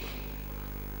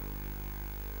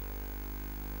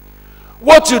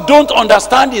 What you don't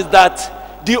understand is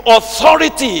that the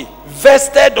authority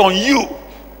vested on you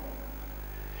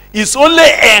is only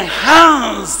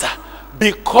enhanced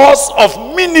because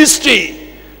of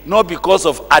ministry, not because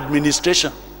of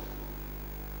administration.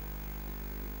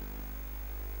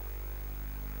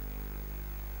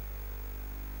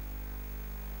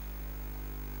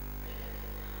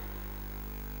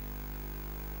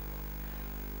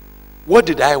 What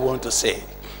did I want to say?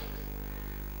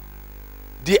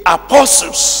 The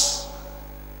apostles,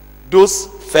 those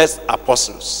first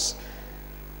apostles,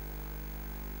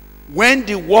 when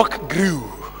the work grew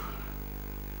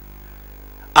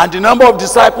and the number of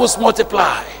disciples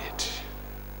multiplied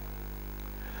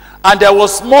and there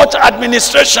was much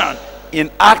administration, in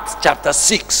Acts chapter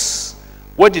 6,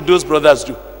 what did those brothers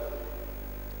do?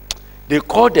 They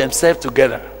called themselves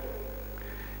together.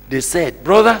 They said,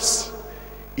 brothers,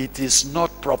 it is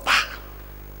not proper.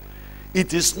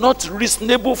 It is not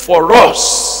reasonable for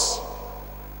us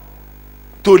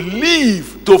to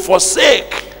leave, to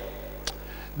forsake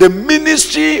the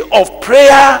ministry of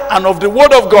prayer and of the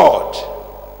word of God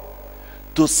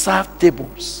to serve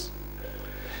tables.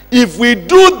 If we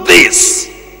do this,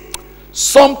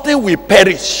 something will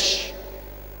perish.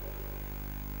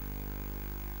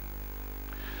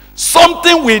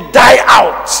 Something will die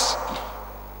out.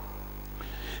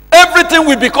 Everything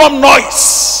will become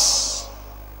noise.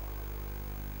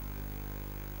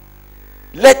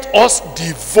 Let us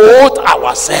devote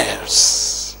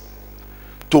ourselves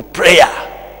to prayer.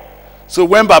 So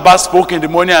when Baba spoke in the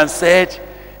morning and said,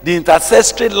 the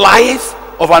intercessory life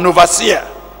of an overseer,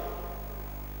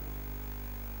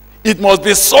 it must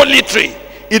be solitary,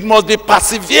 it must be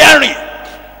persevering.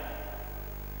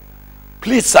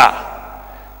 Please, sir,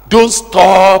 don't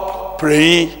stop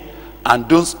praying and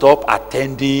don't stop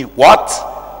attending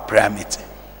what? Prayer meeting.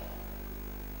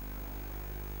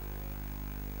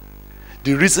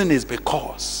 The reason is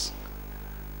because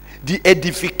the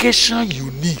edification you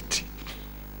need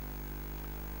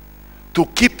to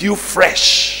keep you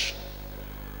fresh.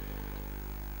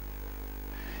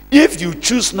 If you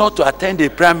choose not to attend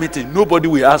a prayer meeting, nobody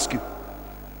will ask you.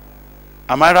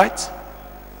 Am I right?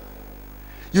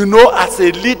 You know, as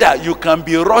a leader, you can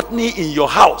be rotten in your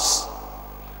house.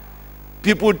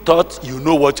 People thought you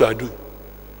know what you are doing.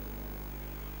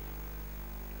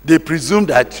 They presume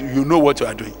that you know what you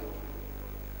are doing.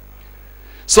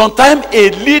 Sometimes a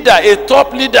leader, a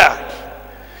top leader,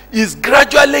 is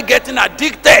gradually getting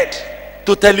addicted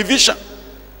to television.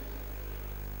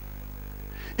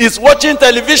 Is watching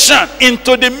television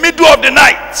into the middle of the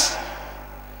night.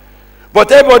 But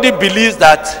everybody believes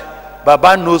that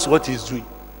Baba knows what he's doing.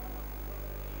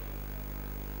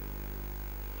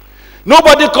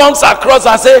 Nobody comes across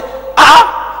and say,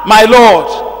 ah, my Lord,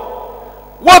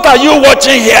 what are you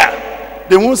watching here?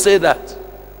 They won't say that.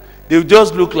 They will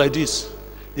just look like this.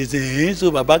 They say, hey,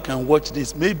 so Baba can watch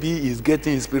this. Maybe he's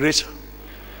getting inspiration.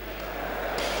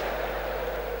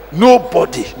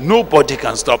 Nobody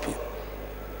can stop him.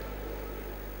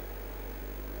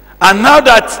 And now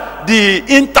that the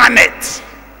internet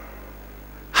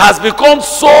has become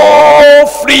so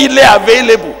freely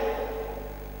available,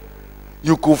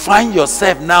 you could find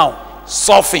yourself now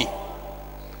surfing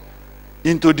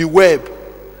into the web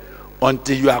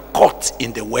until you are caught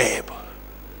in the web.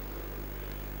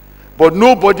 But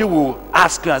nobody will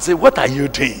ask you and say, what are you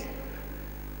doing?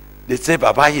 They say,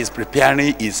 Baba is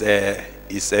preparing his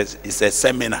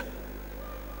seminar.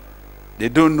 They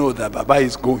don't know that Baba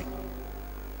is going.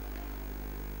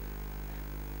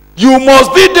 You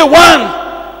must be the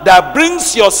one that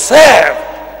brings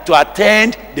yourself to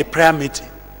attend the prayer meeting.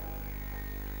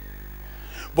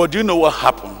 But do you know what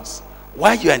happens?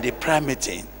 While you are in the prayer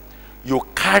meeting, you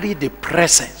carry the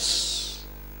presence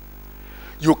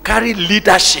you carry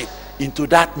leadership into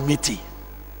that meeting,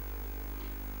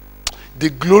 the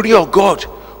glory of God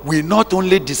will not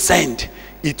only descend,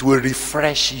 it will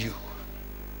refresh you.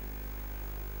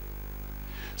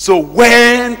 So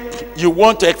when you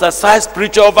want to exercise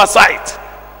spiritual oversight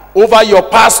over your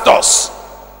pastors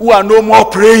who are no more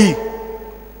praying,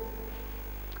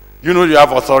 you know you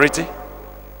have authority.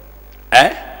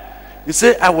 You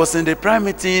say, I was in the prayer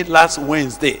meeting last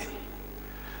Wednesday,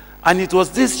 and it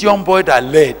was this young boy that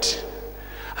led.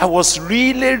 I was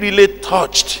really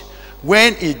touched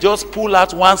when he just pulled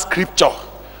out one scripture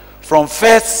from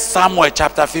 1 Samuel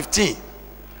chapter 15,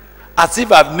 as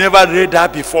if I've never read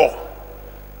that before.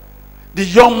 The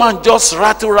young man just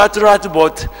rattle,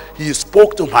 but he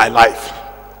spoke to my life.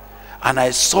 And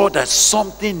I saw that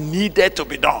something needed to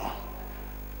be done.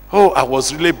 Oh, I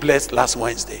was really blessed last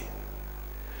Wednesday.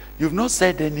 You've not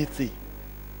said anything.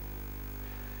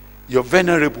 You're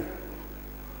venerable,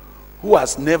 who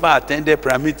has never attended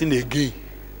prayer meeting again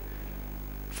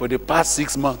for the past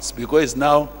 6 months because he's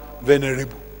now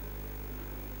venerable.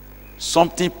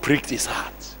 Something pricked his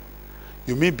heart.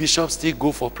 You mean bishops still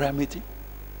go for prayer meeting?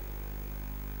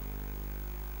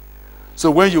 So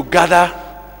when you gather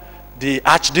the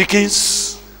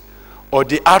archdeacons or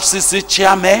the RCC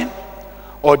chairman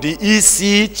or the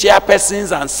EC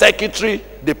chairpersons and secretary,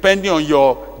 depending on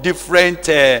your different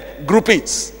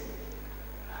groupings,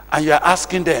 and you are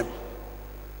asking them,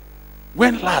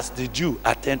 when last did you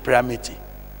attend prayer meeting?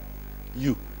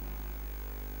 You.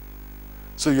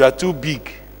 So you are too big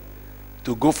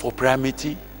to go for prayer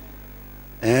meeting?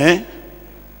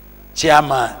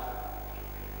 Chairman.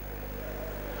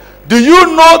 Do you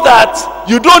know that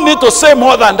you don't need to say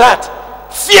more than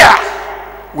that?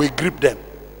 Fear will grip them,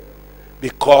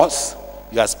 because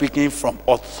you are speaking from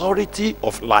authority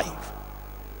of life.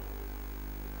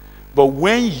 But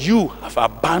when you have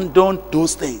abandoned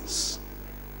those things,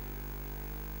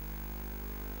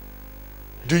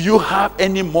 do you have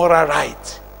any moral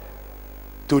right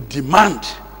to demand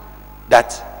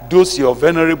that those your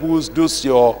venerables, those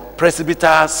your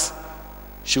presbyters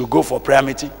should go for prayer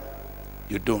meeting?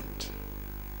 You don't.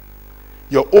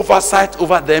 Your oversight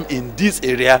over them in this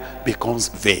area becomes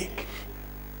vague.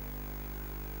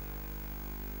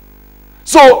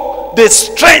 So the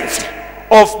strength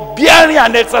of bearing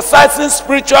and exercising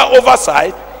spiritual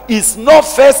oversight is not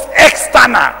first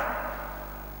external.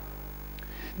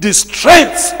 The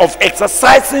strength of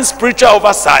exercising spiritual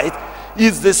oversight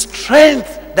is the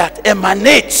strength that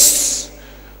emanates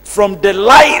from the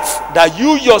life that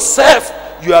you yourself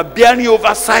you are bearing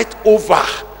oversight over,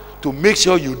 to make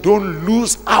sure you don't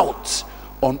lose out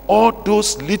on all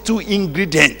those little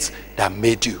ingredients that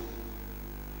made you.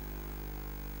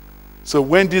 So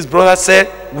when this brother said,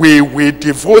 we will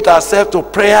devote ourselves to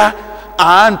prayer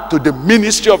and to the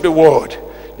ministry of the word,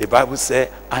 the Bible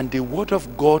said, and the word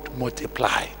of God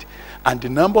multiplied, and the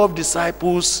number of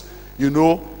disciples,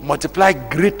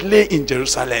 multiplied greatly in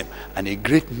Jerusalem, and a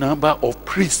great number of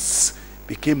priests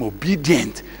became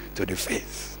obedient to the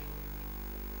faith.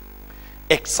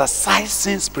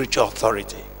 Exercising spiritual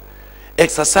authority,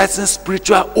 exercising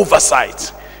spiritual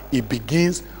oversight, it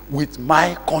begins with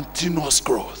my continuous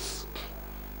growth.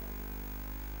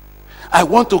 I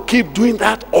want to keep doing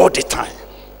that all the time.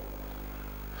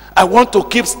 I want to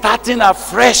keep starting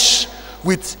afresh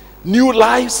with new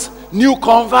lives, new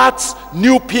converts,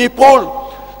 new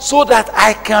people, so that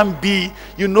I can be,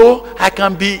 I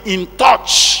can be in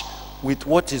touch with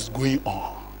what is going on.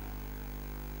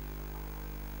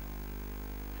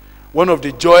 One of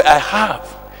the joy I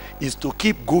have is to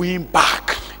keep going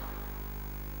back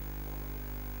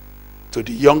to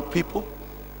the young people,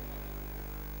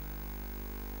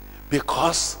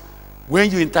 because when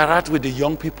you interact with the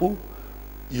young people,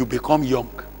 you become young.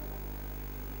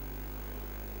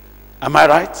 Am I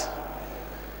right?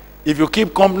 If you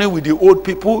keep company with the old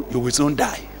people, you will soon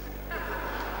die.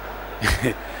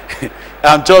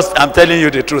 I'm telling you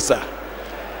the truth, sir.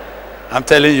 I'm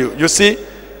telling you. You see,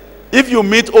 if you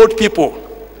meet old people,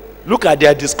 look at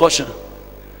their discussion.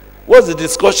 What's the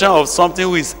discussion of something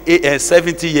who is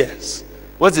 70 years?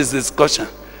 What's his discussion?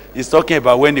 He's talking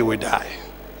about when he will die.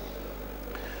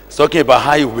 He's talking about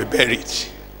how he will be buried.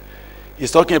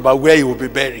 He's talking about where he will be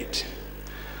buried.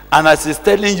 And as he's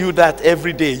telling you that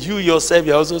every day, you yourself,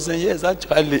 you're also saying, yes,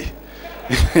 actually.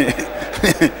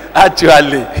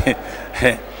 Actually.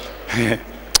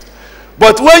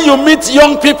 But when you meet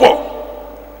young people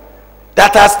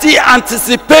that are still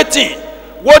anticipating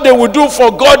what they will do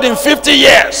for God in 50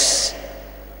 years,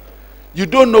 you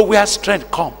don't know where strength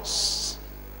comes.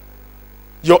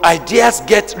 Your ideas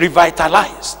get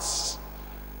revitalized.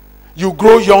 You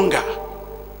grow younger.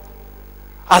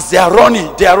 As they are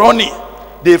running,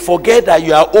 they forget that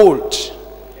you are old.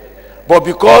 But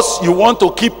because you want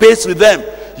to keep pace with them,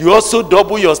 you also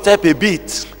double your step a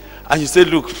bit. And you say,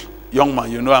 look, young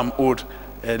man, you know I'm old.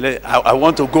 I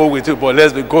want to go with you, but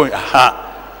let's be going.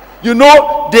 You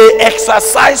know, they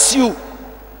exercise you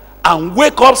and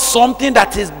wake up something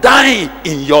that is dying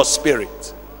in your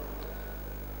spirit.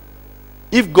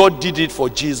 If God did it for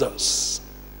Jesus,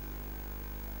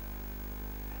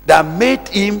 that made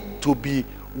him to be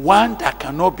one that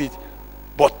cannot be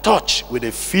but touched with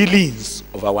the feelings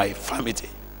of our infirmity,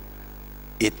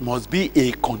 it must be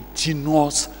a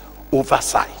continuous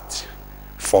oversight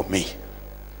for me.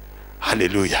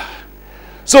 Hallelujah.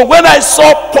 So when I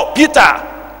saw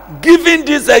Peter giving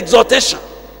this exhortation,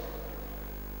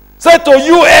 said to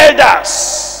you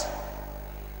elders,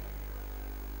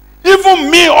 even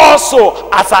me also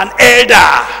as an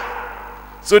elder.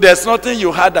 So there's nothing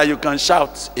you had that you can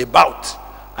shout about.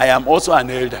 I am also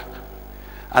an elder.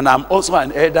 And I'm also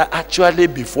an elder actually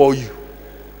before you.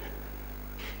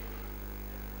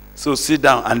 So sit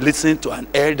down and listen to an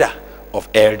elder of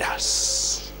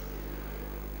elders.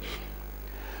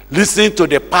 Listen to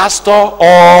the pastor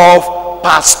of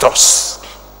pastors.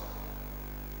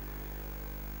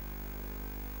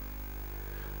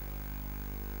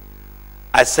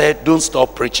 I said, don't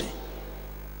stop preaching.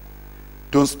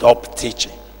 Don't stop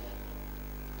teaching.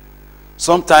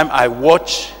 Sometimes I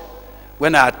watch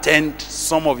when I attend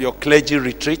some of your clergy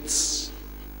retreats.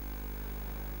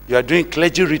 You are doing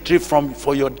clergy retreat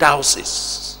for your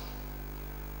diocese.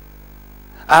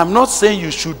 I'm not saying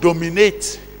you should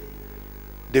dominate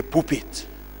the pulpit,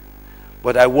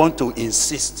 but I want to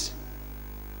insist.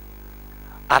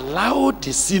 Allow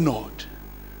the synod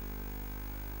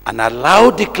and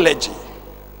allow the clergy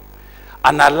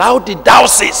and allow the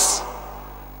diocese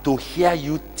to hear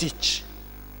you teach.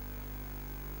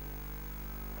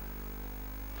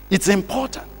 It's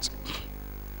important.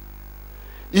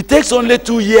 It takes only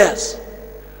 2 years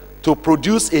to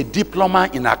produce a diploma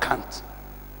in account.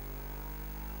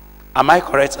 Am I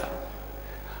correct, sir?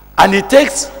 And it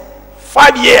takes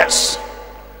 5 years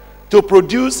to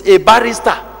produce a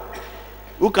barrister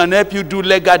who can help you do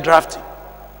legal drafting.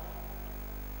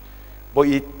 But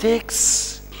it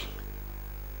takes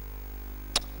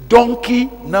donkey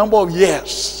number of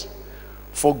years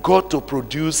for God to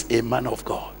produce a man of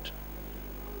God.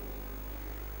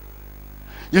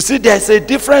 You see, there's a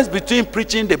difference between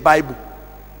preaching the Bible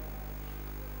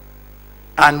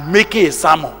and making a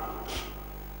sermon.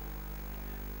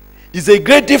 It's a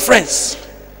great difference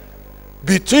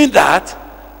between that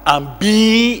and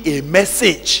being a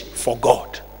message for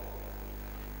God.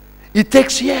 It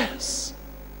takes years.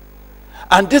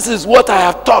 And this is what I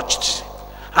have touched.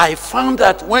 I found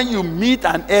that when you meet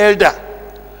an elder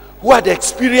who had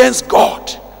experienced God,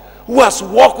 who has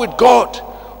walked with God,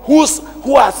 who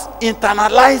has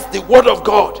internalized the word of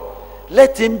God,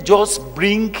 let him just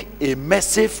bring a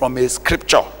message from a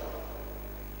scripture.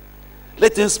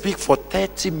 Let him speak for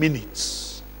 30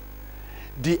 minutes.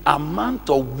 The amount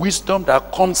of wisdom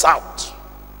that comes out,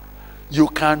 you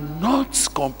cannot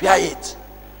compare it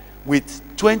with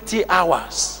 20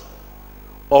 hours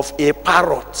of a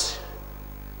parrot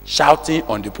shouting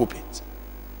on the pulpit.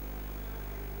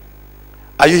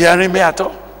 Are you hearing me at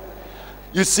all?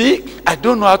 You see, I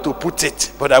don't know how to put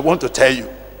it, but I want to tell you.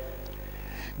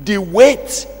 The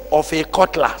weight of a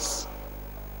cutlass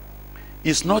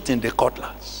is not in the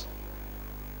cutlass.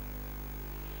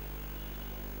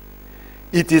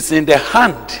 It is in the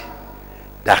hand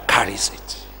that carries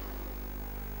it.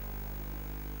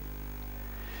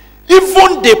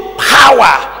 Even the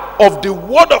power of the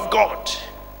word of God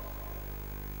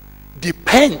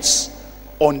depends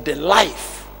on the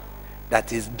life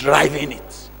that is driving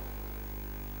it.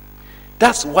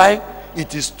 That's why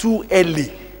it is too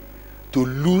early to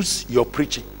lose your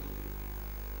preaching.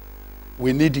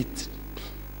 We need it.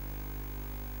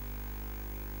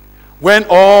 When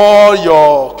all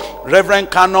your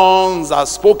reverend canons are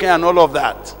spoken and all of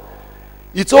that,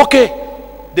 it's okay.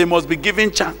 They must be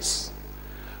given chance.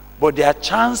 But their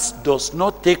chance does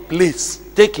not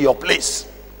take your place.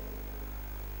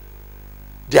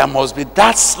 There must be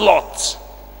that slot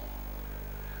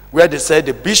where they say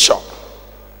the bishop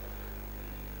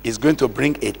is going to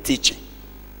bring a teaching.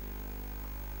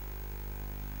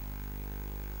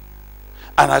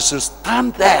 And I should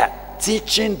stand there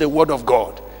teaching the word of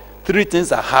God. 3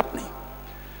 things are happening.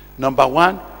 Number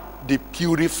 1, the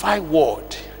purified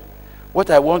word.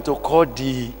 What I want to call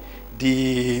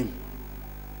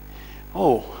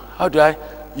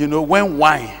when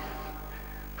wine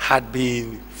had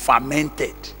been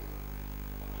fermented.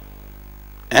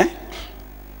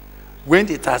 When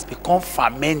it has become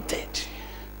fermented,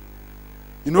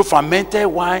 You know, fermented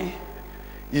wine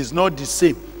is not the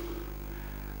same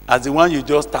as the one you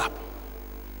just tap.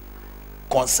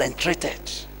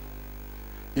 Concentrated.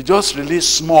 You just release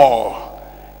small.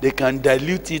 They can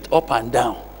dilute it up and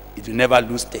down. It will never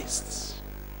lose taste.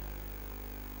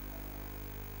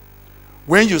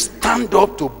 When you stand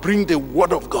up to bring the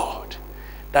word of God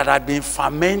that had been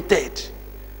fermented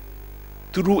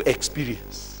through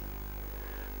experience,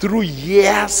 through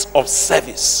years of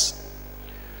service,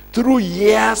 through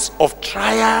years of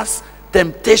trials,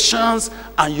 temptations,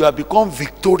 and you have become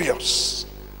victorious,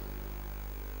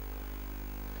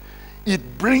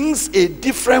 it brings a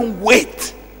different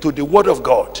weight to the word of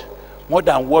God more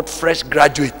than what fresh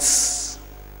graduates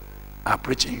are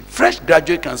preaching. Fresh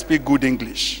graduate can speak good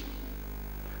English.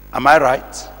 Am I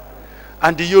right?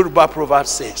 And the Yoruba proverb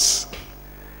says,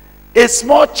 a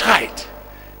small child,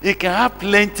 he can have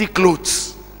plenty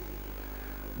clothes,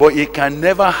 but he can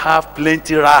never have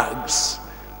plenty rags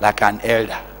like an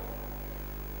elder.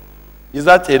 Is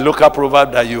that a local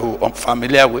proverb that you are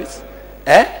familiar with?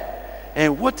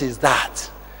 And what is that?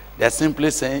 They're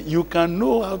simply saying, you can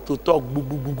know how to talk boo,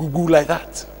 boo, boo, boo, boo, like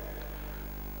that.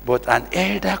 But an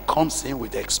elder comes in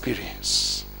with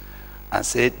experience and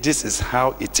says, this is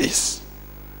how it is.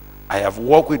 I have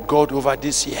walked with God over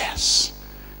these years.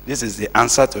 This is the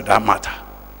answer to that matter.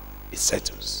 It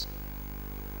settles.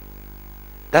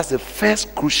 That's the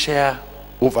first crucial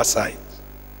oversight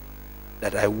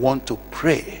that I want to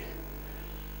pray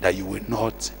that you will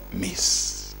not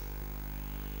miss.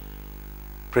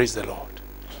 Praise the Lord.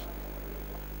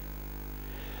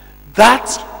 That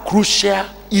crucial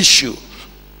issue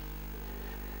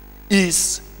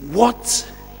is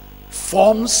what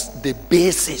forms the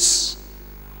basis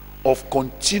of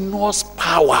continuous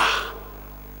power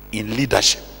in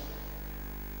leadership.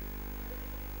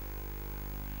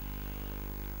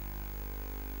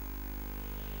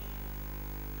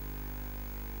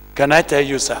 Can I tell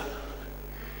you, sir?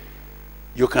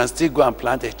 You can still go and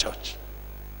plant a church.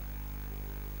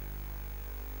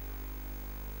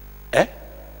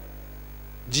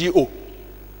 G-O.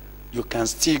 You can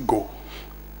still go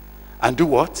and do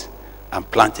what?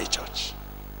 And plant a church.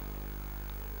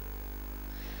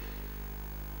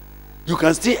 You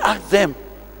can still ask them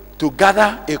to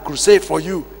gather a crusade for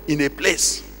you in a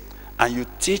place, and you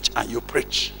teach and you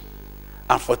preach.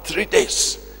 And for 3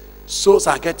 days, souls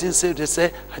are getting saved. They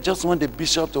say, I just want the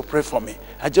bishop to pray for me.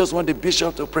 I just want the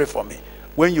bishop to pray for me.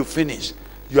 When you finish,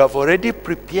 you have already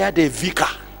prepared a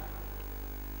vicar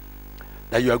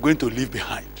that you are going to leave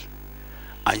behind.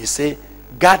 And you say,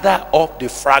 gather up the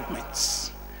fragments.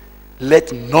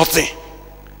 Let nothing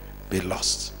be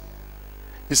lost.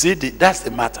 You see, that's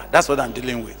the matter. That's what I'm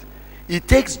dealing with. It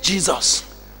takes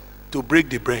Jesus to break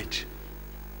the bread.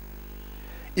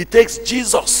 It takes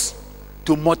Jesus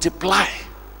to multiply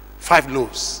 5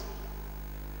 loaves.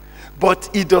 But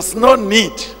he does not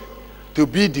need to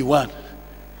be the one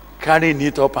carrying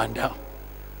it up and down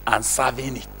and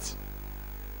serving it.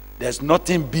 There's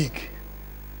nothing big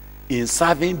in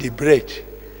serving the bread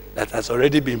that has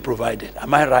already been provided.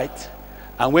 Am I right?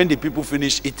 And when the people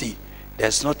finish eating,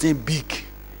 there's nothing big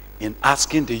in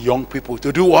asking the young people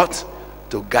to do what?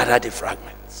 To gather the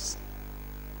fragments.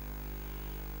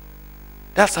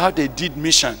 That's how they did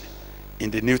mission in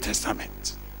the New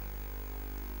Testament.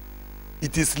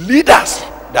 It is leaders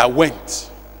that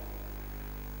went.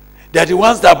 They're the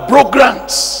ones that broke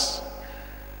grounds.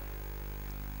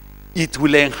 It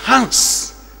will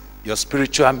enhance your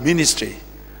spiritual ministry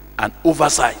and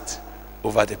oversight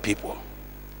over the people.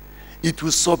 It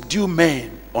will subdue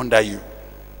men under you.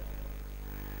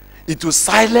 It will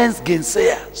silence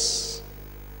gainsayers.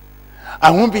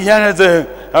 I won't be hearing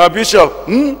the bishop.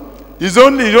 He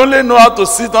only know how to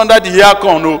sit under the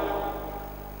aircon.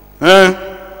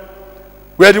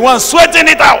 We're the ones sweating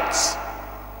it out.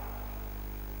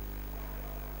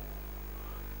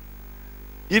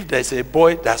 If there's a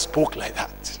boy that spoke like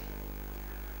that,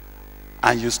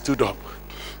 and you stood up,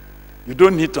 you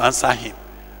don't need to answer him.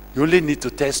 You only need to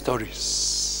tell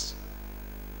stories.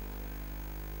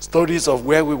 Stories of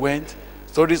where we went,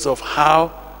 stories of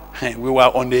how we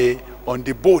were on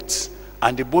the boat,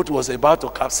 and the boat was about to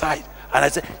capsize. And I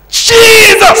said,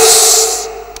 Jesus!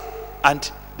 And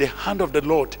the hand of the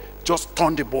Lord just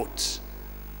turned the boat,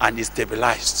 and it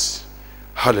stabilized.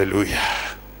 Hallelujah.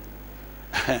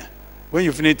 When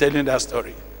you finish telling that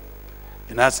story,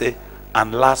 you now say,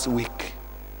 and last week,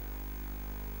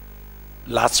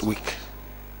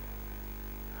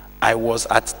 I was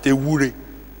at Tewure.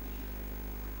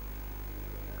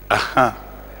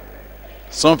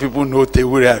 Some people know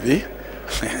Tewure, have you?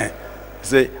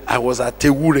 Say, I was at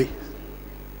Tewure.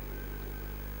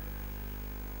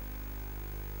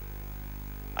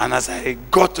 And as I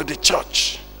got to the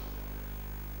church,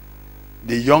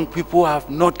 the young people have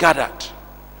not gathered.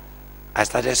 I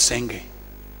started singing.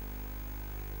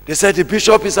 They said the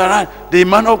bishop is around, the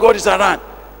man of God is around.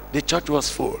 The church was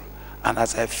full. And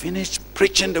as I finished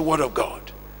preaching the word of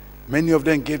God, many of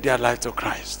them gave their life to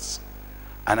Christ.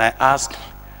 And I asked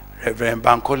Reverend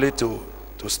Bankole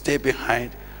to stay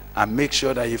behind and make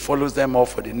sure that he follows them up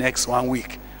for the next 1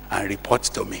 week and report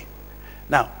to me.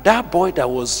 Now, that boy that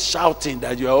was shouting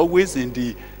that you are always in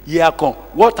the earcon,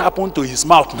 what happened to his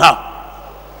mouth now?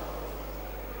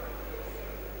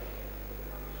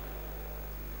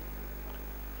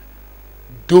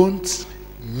 Don't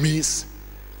miss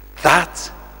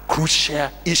that crucial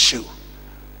issue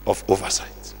of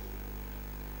oversight.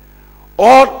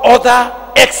 All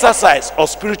other exercise of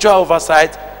spiritual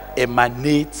oversight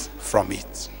emanates from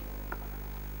it.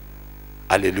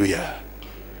 Hallelujah.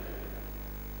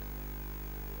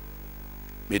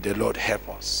 May the Lord help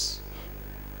us.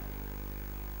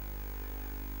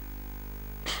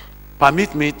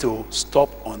 Permit me to stop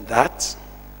on that,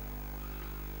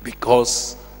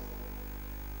 because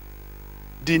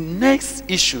the next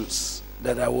issues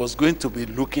that I was going to be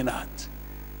looking at,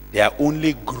 they are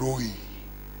only growing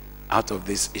out of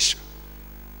this issue.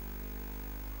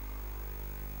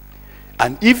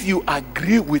 And if you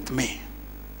agree with me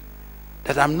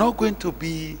that I'm not going to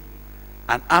be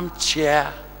an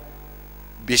armchair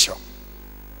bishop,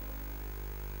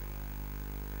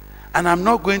 and I'm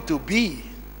not going to be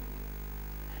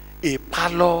a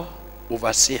parlor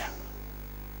overseer,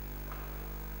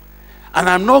 and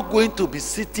I'm not going to be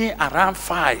sitting around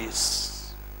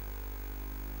fires,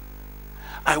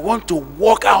 I want to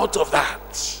walk out of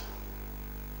that.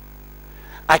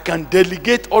 I can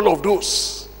delegate all of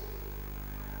those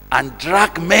and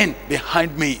drag men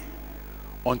behind me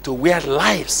unto where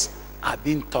lives are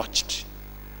being touched.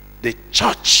 The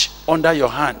church under your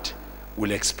hand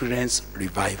will experience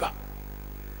revival.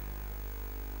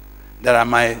 There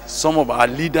are some of our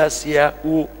leaders here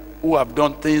who have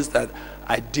done things that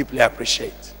I deeply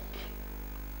appreciate.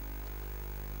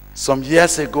 Some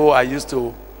years ago, I used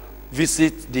to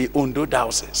visit the Ondo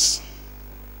diocese,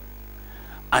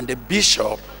 and the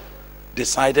bishop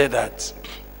decided that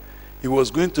he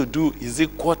was going to do, is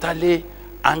it quarterly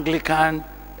Anglican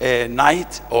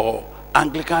night or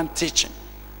Anglican teaching?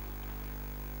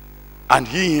 And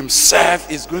he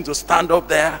himself is going to stand up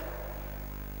there,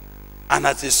 and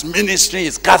as his ministry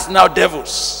is casting out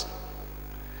devils.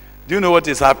 Do you know what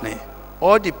is happening?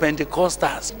 All the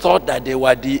Pentecostals thought that they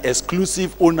were the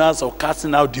exclusive owners of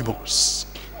casting out demons.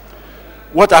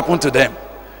 What happened to them?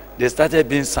 They started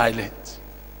being silent.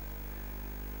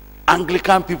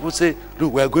 Anglican people say,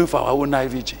 look, we're going for our own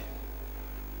IVG.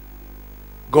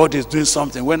 God is doing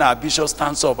something. When our bishop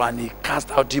stands up and he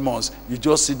casts out demons, you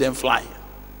just see them flying.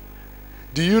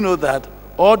 Do you know that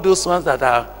all those ones that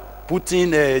are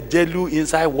putting jello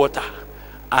inside water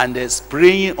and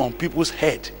spraying on people's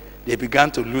head, they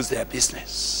began to lose their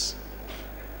business?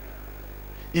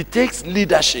 It takes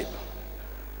leadership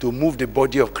to move the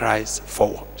body of Christ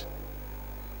forward.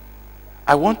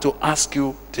 I want to ask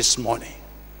you this morning,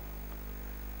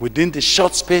 within the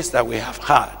short space that we have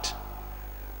had,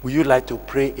 would you like to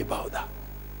pray about that?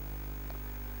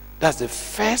 That's the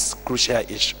first crucial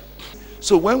issue.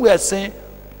 So when we are saying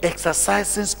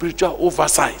exercising spiritual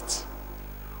oversight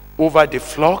over the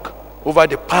flock, over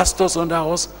the pastors under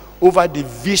us, over the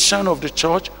vision of the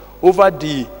church, over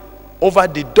the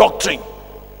doctrine,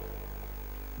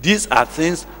 these are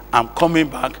things I'm coming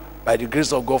back by the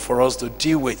grace of God for us to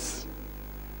deal with.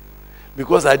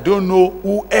 Because I don't know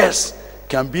who else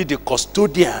can be the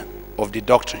custodian of the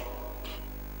doctrine.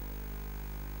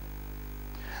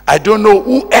 I don't know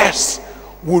who else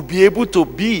would be able to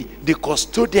be the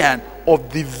custodian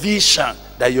of the vision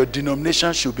that your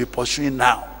denomination should be pursuing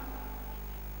now.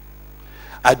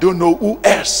 I don't know who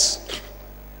else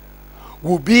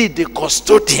will be the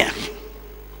custodian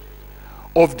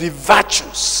of the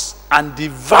virtues and the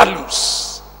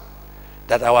values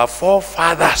that our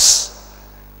forefathers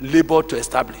labored to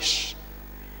establish.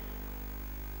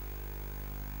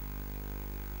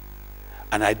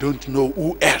 And I don't know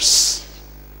who else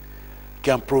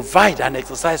can provide and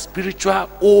exercise spiritual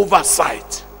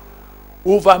oversight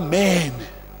over men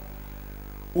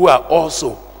who are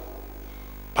also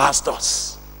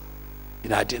pastors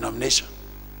in our denomination,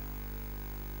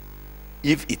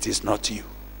 if it is not you.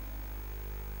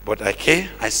 But okay,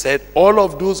 I said all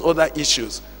of those other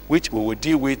issues which we will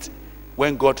deal with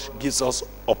when God gives us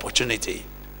opportunity,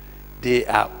 they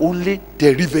are only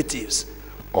derivatives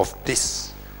of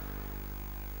this.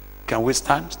 Can we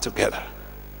stand together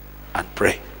and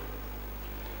pray?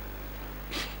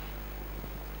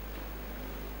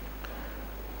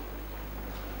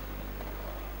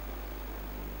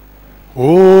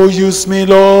 Oh, use me,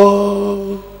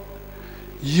 Lord,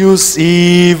 use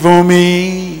even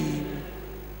me,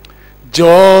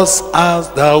 just as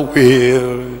thou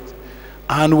wilt,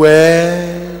 and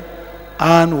well,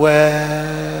 and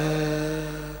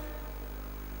well.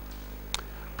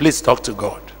 Please talk to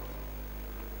God.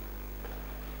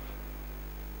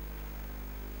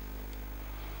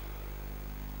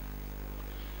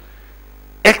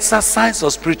 Exercise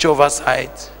of spiritual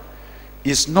oversight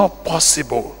is not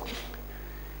possible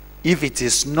if it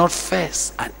is not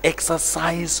first an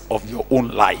exercise of your own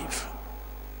life.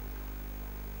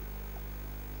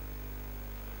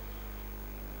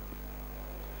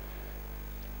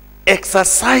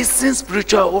 Exercising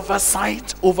spiritual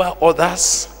oversight over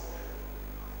others,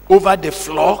 over the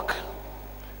flock,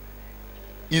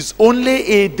 is only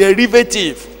a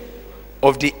derivative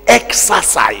of the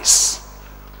exercise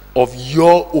of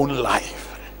your own life.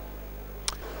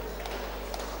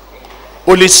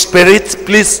 Holy Spirit,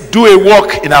 please do a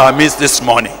work in our midst this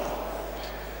morning.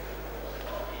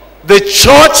 The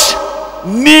church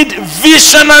need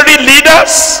visionary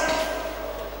leaders,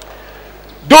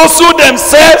 those who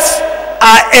themselves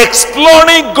are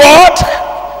exploring God.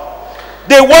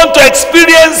 They want to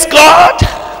experience God,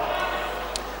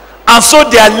 and so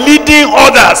they are leading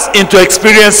others into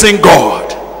experiencing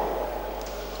God.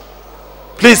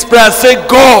 Please pray and say,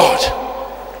 God,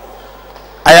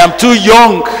 I am too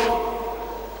young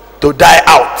to die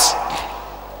out.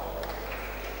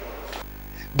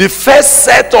 The first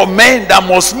set of men that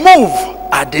must move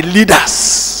are the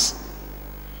leaders.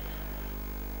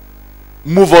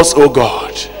 Move us, O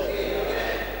God,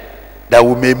 that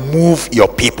we may move your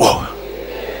people.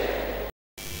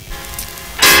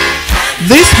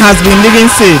 This has been Living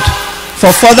Seed. For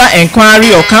further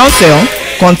inquiry or counsel,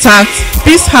 contact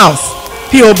Peace House,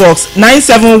 P.O. Box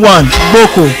 971,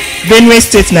 Gboko, Benue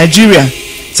State, Nigeria.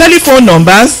 Telephone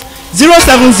numbers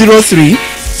 0703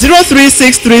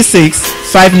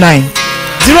 0363659,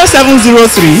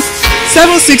 0703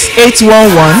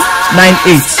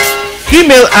 7681198.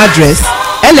 Email address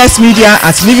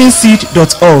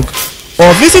lsmedia@livingseed.org,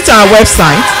 or visit our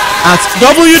website at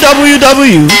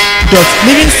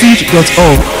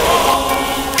www.livingseed.org.